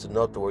off just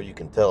enough to where you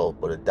can tell.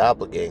 But a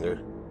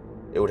doppelganger,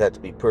 it would have to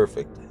be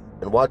perfect.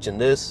 And watching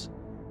this,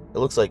 it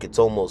looks like it's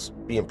almost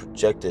being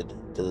projected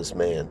to this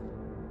man.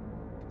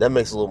 That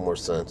makes a little more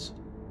sense.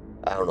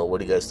 I don't know, what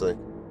do you guys think?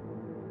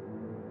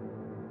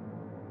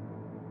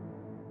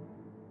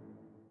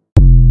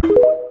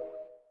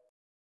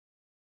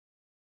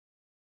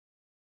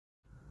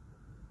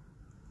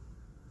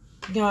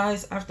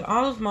 Guys, after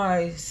all of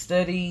my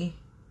study,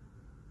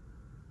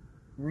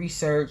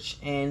 research,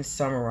 and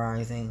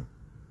summarizing,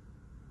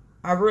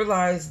 I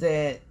realized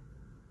that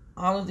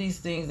All of these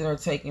things that are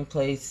taking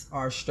place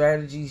are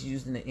strategies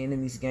used in the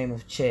enemy's game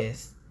of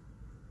chess,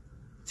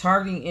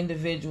 targeting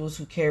individuals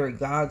who carry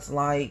God's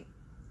light,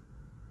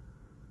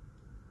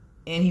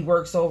 and he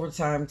works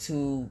overtime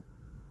to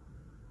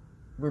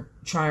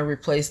try and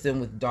replace them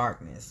with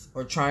darkness,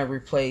 or try and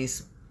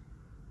replace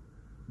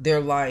their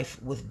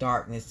life with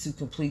darkness to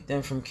complete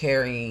them from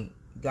carrying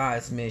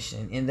God's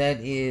mission, and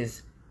that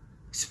is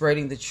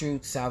spreading the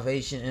truth,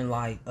 salvation, and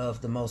light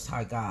of the Most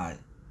High God.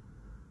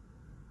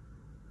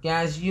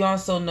 Guys, you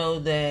also know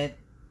that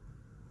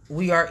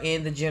we are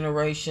in the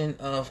generation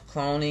of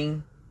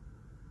cloning,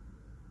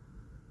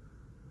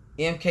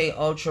 MK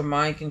Ultra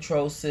mind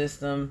control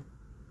system,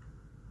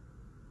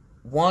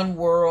 one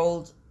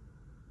world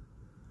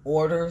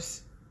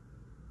orders,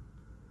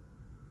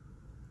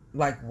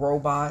 like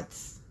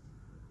robots.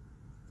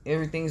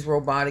 Everything's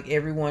robotic.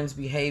 Everyone's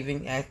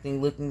behaving,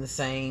 acting, looking the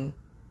same.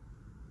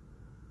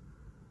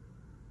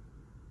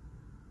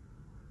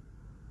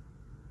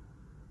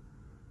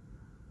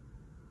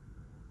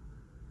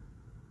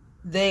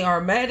 They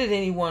are mad at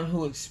anyone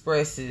who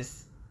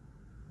expresses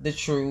the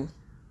truth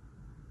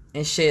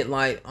and shed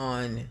light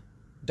on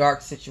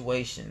dark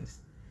situations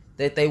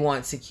that they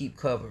want to keep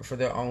covered for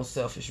their own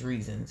selfish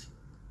reasons.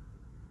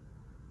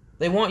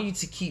 They want you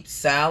to keep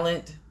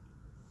silent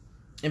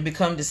and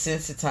become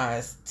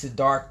desensitized to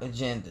dark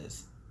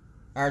agendas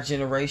our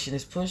generation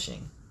is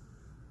pushing.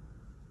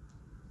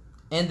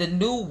 And the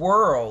new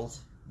world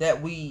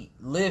that we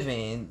live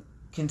in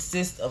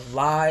consists of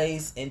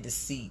lies and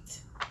deceit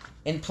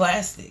and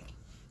plastic.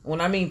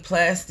 When I mean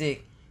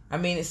plastic, I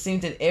mean it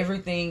seems that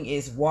everything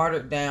is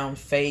watered down,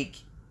 fake,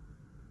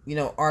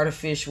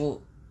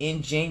 artificial,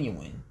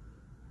 ingenuine.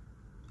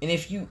 And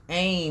if you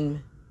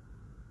aim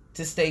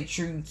to stay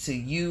true to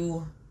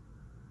you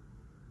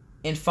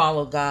and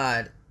follow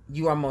God,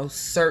 you are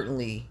most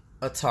certainly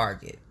a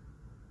target.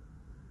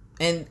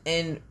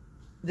 And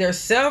there's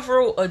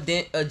several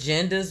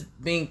agendas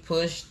being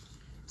pushed,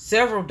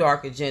 several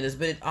dark agendas,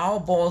 but it all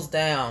boils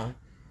down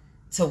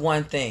to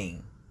one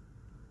thing.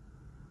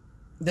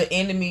 The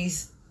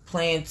enemy's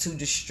plan to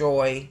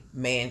destroy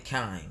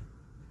mankind.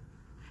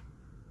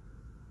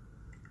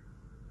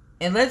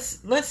 And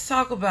let's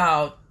talk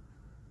about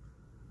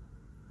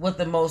what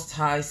the Most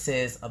High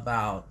says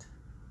about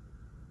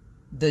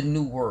the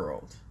new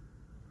world.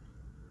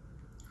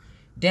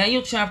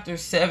 Daniel chapter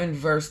 7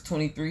 verse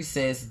 23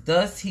 says,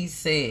 "Thus he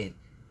said,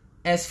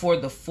 as for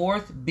the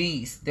fourth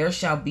beast, there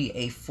shall be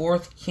a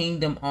fourth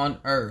kingdom on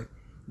earth,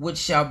 which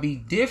shall be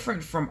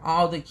different from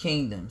all the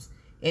kingdoms,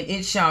 and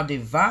it shall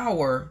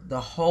devour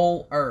the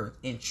whole earth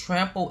and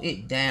trample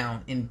it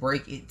down and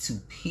break it to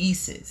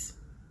pieces."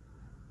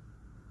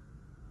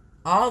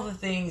 All the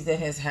things that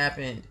has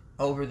happened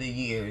over the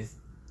years,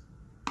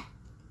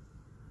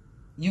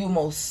 you will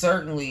most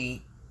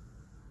certainly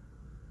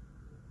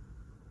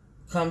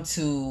come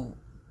to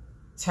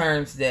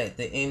terms that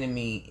the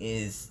enemy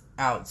is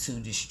out to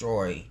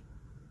destroy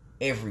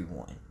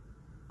everyone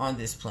on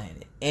this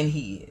planet. And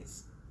he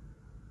is.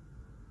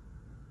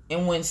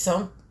 And when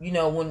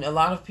when a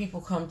lot of people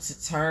come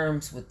to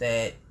terms with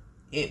that,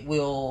 it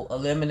will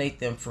eliminate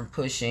them from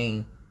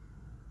pushing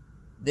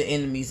the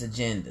enemy's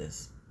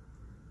agendas.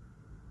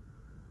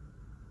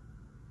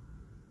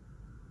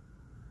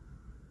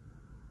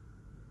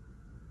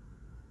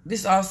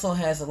 This also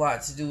has a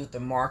lot to do with the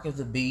mark of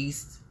the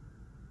beast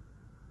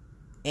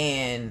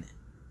and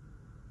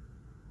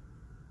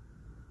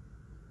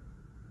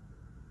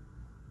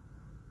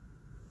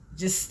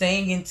just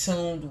staying in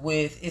tune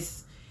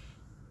with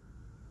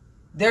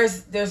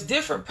there's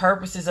different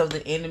purposes of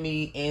the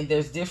enemy, and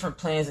there's different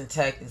plans and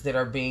tactics that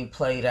are being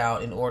played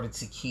out in order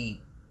to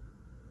keep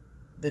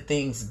the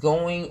things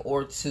going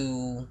or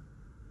to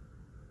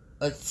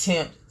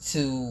attempt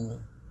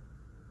to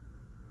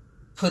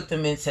put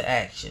them into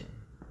action.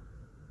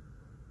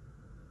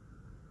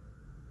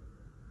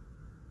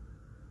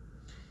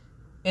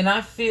 And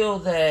I feel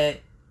that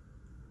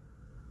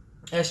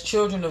as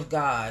children of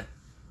God,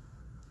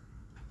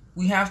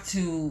 we have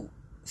to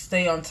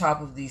stay on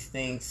top of these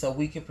things so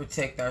we can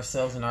protect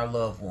ourselves and our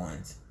loved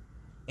ones.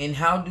 And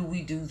how do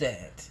we do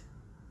that?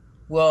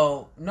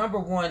 Well, number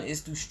one is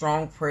through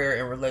strong prayer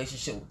and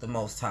relationship with the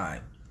Most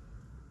High.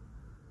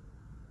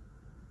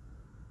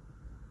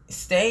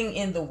 Staying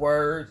in the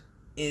Word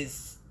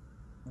is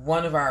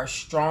one of our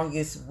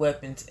strongest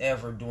weapons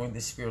ever during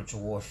this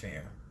spiritual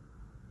warfare.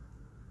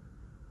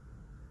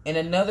 And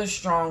another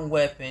strong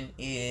weapon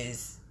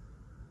is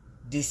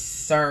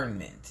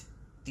discernment.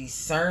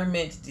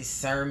 Discernment.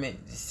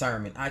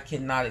 I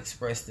cannot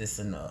express this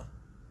enough.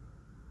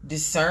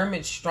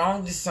 Discernment,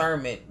 strong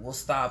discernment will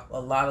stop a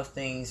lot of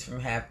things from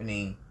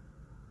happening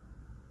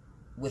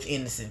with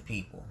innocent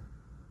people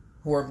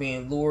who are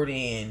being lured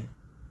in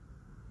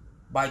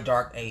by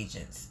dark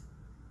agents.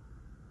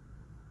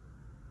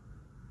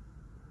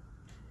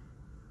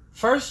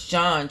 1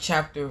 John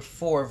chapter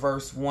 4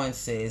 verse 1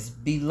 says,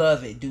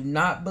 "Beloved, do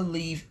not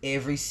believe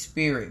every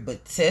spirit,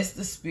 but test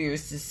the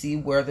spirits to see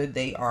whether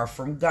they are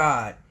from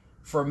God.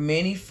 For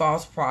many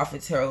false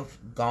prophets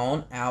have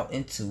gone out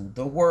into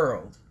the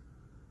world."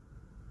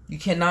 You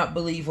cannot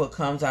believe what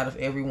comes out of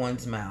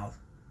everyone's mouth.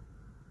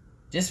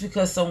 Just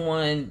because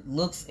someone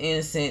looks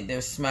innocent, they're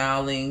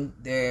smiling,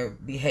 they're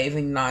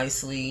behaving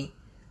nicely,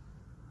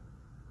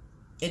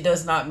 it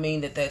does not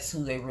mean that that's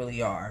who they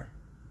really are.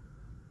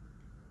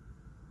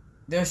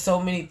 There's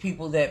so many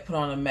people that put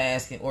on a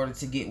mask in order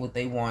to get what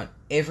they want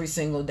every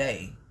single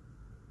day.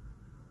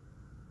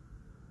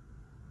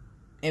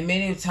 And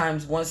many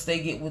times once they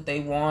get what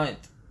they want,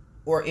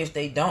 or if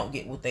they don't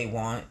get what they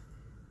want,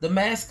 the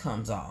mask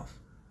comes off.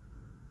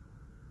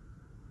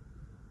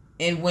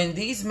 And when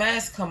these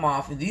masks come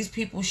off and these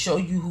people show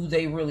you who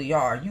they really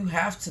are, you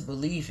have to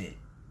believe it.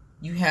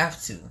 You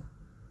have to.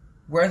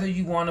 Whether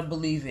you want to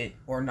believe it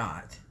or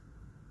not.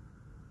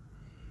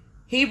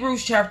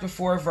 Hebrews chapter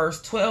 4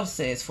 verse 12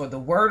 says, "For the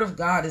word of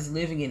God is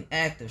living and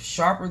active,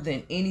 sharper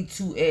than any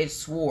two-edged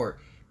sword,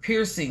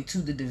 piercing to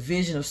the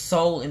division of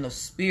soul and of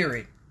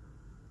spirit,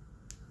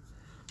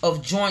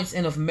 of joints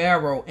and of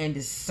marrow, and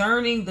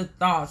discerning the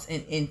thoughts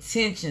and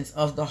intentions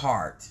of the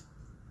heart."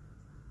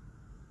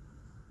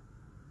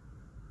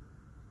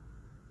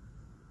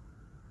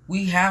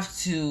 We have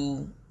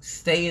to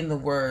stay in the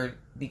word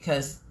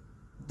because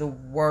the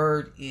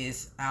word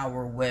is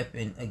our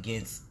weapon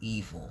against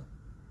evil.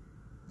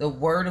 The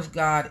word of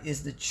God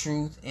is the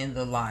truth and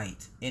the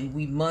light, and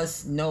we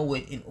must know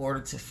it in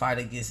order to fight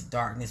against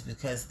darkness,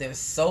 because there's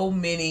so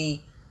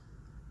many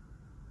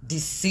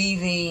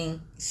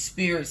deceiving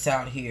spirits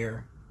out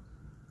here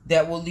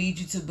that will lead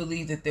you to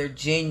believe that they're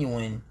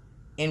genuine,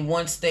 and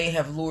once they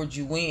have lured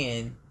you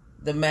in,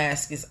 the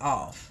mask is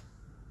off.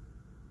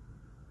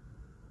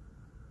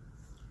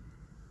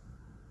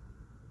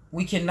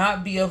 We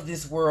cannot be of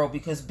this world,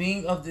 because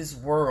being of this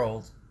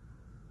world,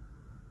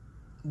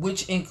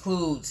 which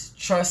includes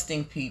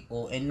trusting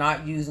people and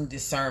not using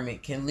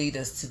discernment, can lead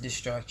us to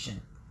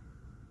destruction.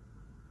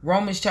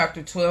 Romans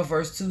chapter 12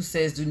 verse 2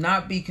 says, "Do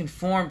not be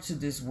conformed to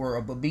this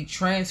world, but be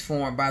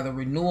transformed by the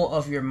renewal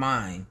of your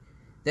mind,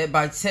 that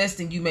by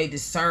testing you may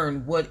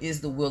discern what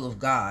is the will of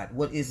God,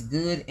 what is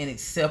good and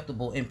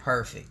acceptable and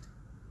perfect."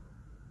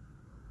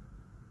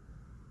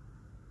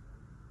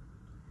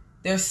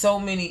 There's so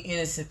many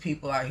innocent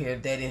people out here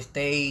that if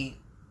they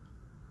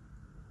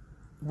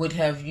would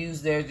have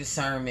used their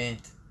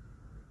discernment,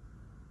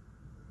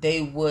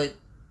 they would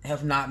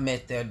have not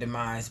met their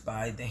demise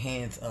by the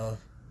hands of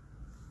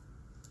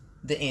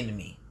the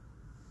enemy.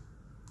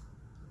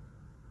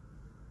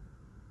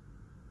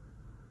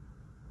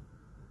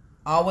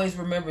 Always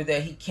remember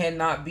that he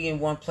cannot be in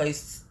one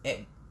place at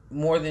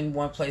more than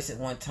one place at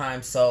one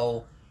time.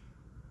 So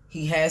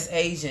he has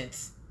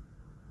agents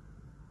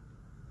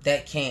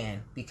that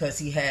can, because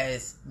he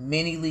has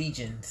many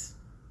legions.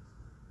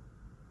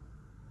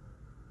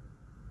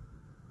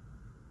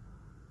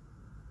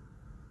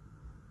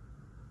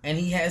 And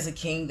he has a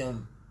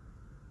kingdom.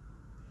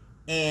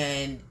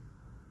 And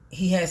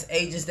he has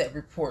agents that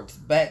reports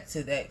back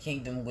to that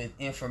kingdom with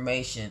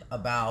information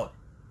about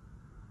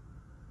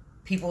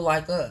people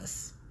like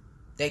us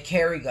that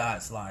carry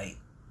God's light,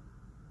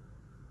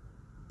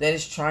 that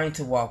is trying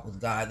to walk with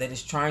God, that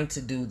is trying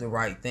to do the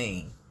right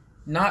thing.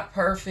 Not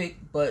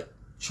perfect, but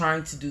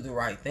trying to do the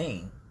right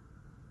thing.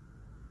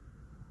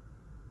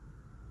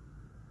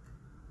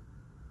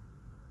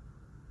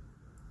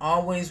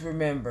 Always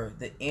remember,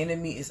 the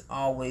enemy is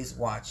always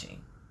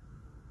watching.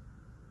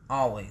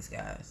 Always,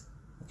 guys.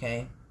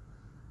 Okay?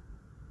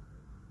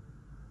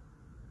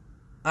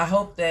 I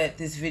hope that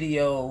this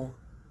video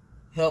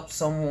helped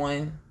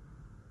someone.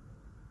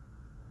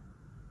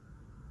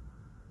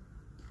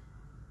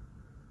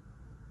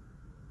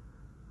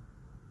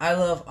 I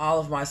love all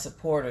of my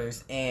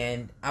supporters,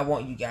 and I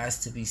want you guys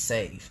to be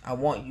safe. I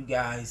want you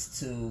guys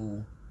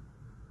to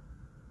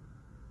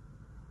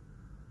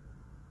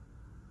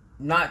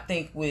not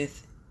think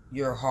with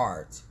your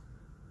heart,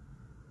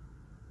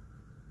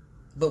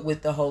 but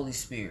with the Holy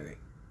Spirit.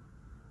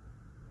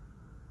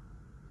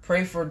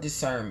 Pray for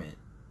discernment.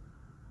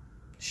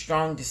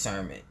 Strong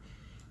discernment.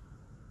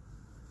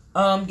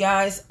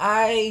 Guys,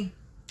 I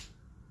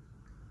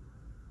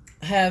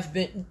have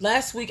been,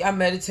 last week I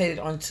meditated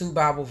on 2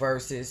 Bible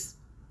verses,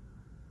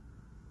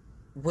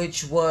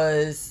 which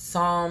was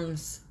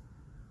Psalms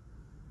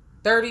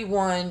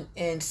 31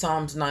 and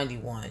Psalms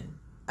 91.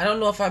 I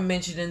don't know if I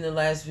mentioned in the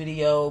last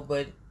video,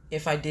 but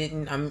if I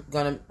didn't,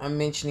 I'm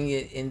mentioning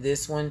it in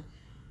this one.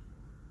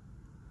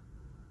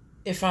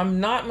 If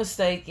I'm not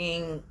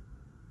mistaken,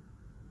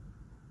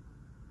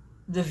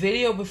 the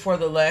video before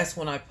the last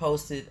one I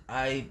posted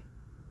a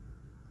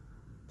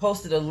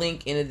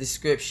link in the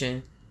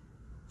description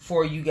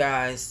for you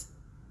guys.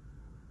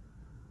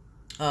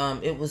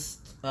 It was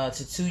to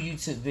 2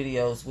 YouTube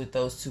videos with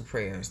those 2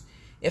 prayers.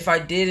 If I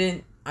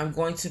didn't, I'm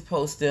going to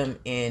post them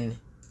in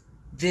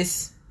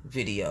this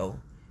video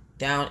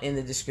down in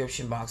the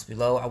description box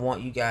below. I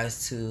want you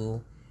guys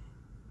to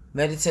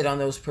meditate on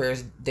those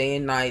prayers day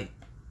and night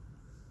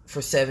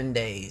for 7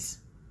 days.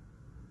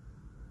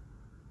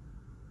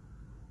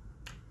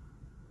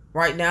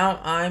 Right now,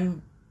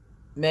 I'm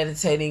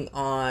meditating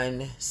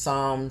on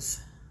Psalms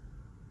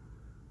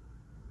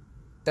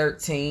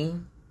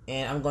 13,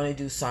 and I'm going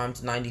to do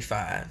Psalms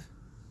 95.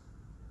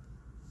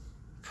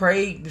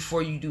 Pray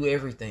before you do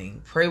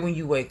everything. Pray when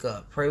you wake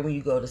up. Pray when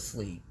you go to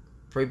sleep.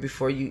 Pray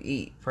before you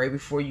eat. Pray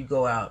before you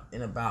go out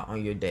and about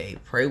on your day.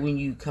 Pray when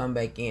you come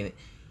back in.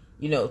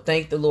 You know,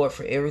 thank the Lord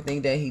for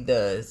everything that he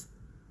does.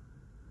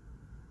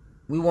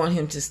 We want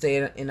him to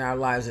stay in our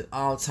lives at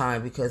all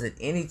times, because at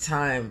any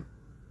time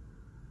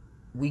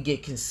we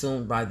get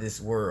consumed by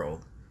this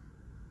world,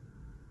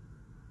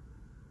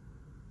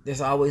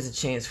 there's always a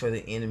chance for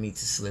the enemy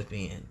to slip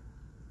in.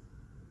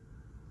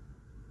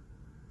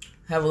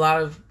 Have a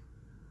lot of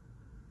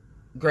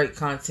great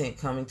content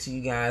coming to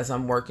you guys.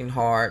 I'm working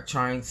hard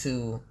trying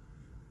to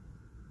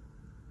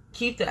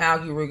keep the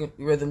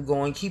algorithm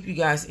going, keep you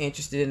guys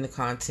interested in the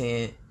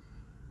content.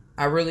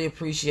 I really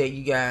appreciate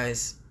you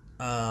guys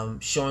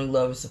showing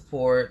love and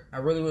support. I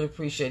really would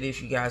appreciate it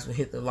if you guys would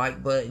hit the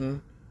like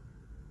button.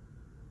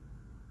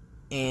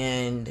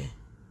 And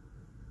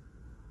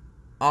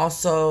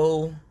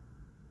also,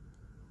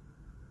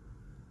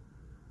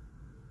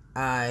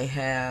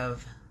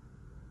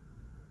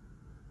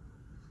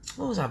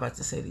 what was I about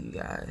to say to you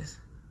guys?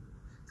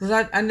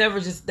 Because I never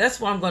just, that's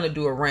why I'm going to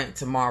do a rant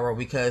tomorrow,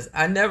 because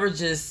I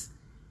just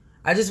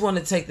want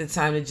to take the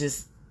time to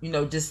just, you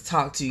know, just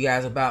talk to you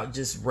guys about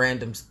just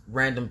random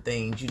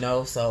things, you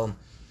know. So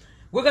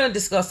we're going to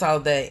discuss all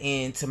that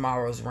in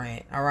tomorrow's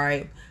rant. All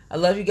right. I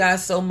love you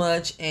guys so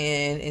much.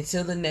 And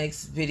until the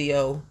next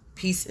video,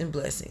 peace and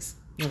blessings.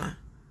 Mwah.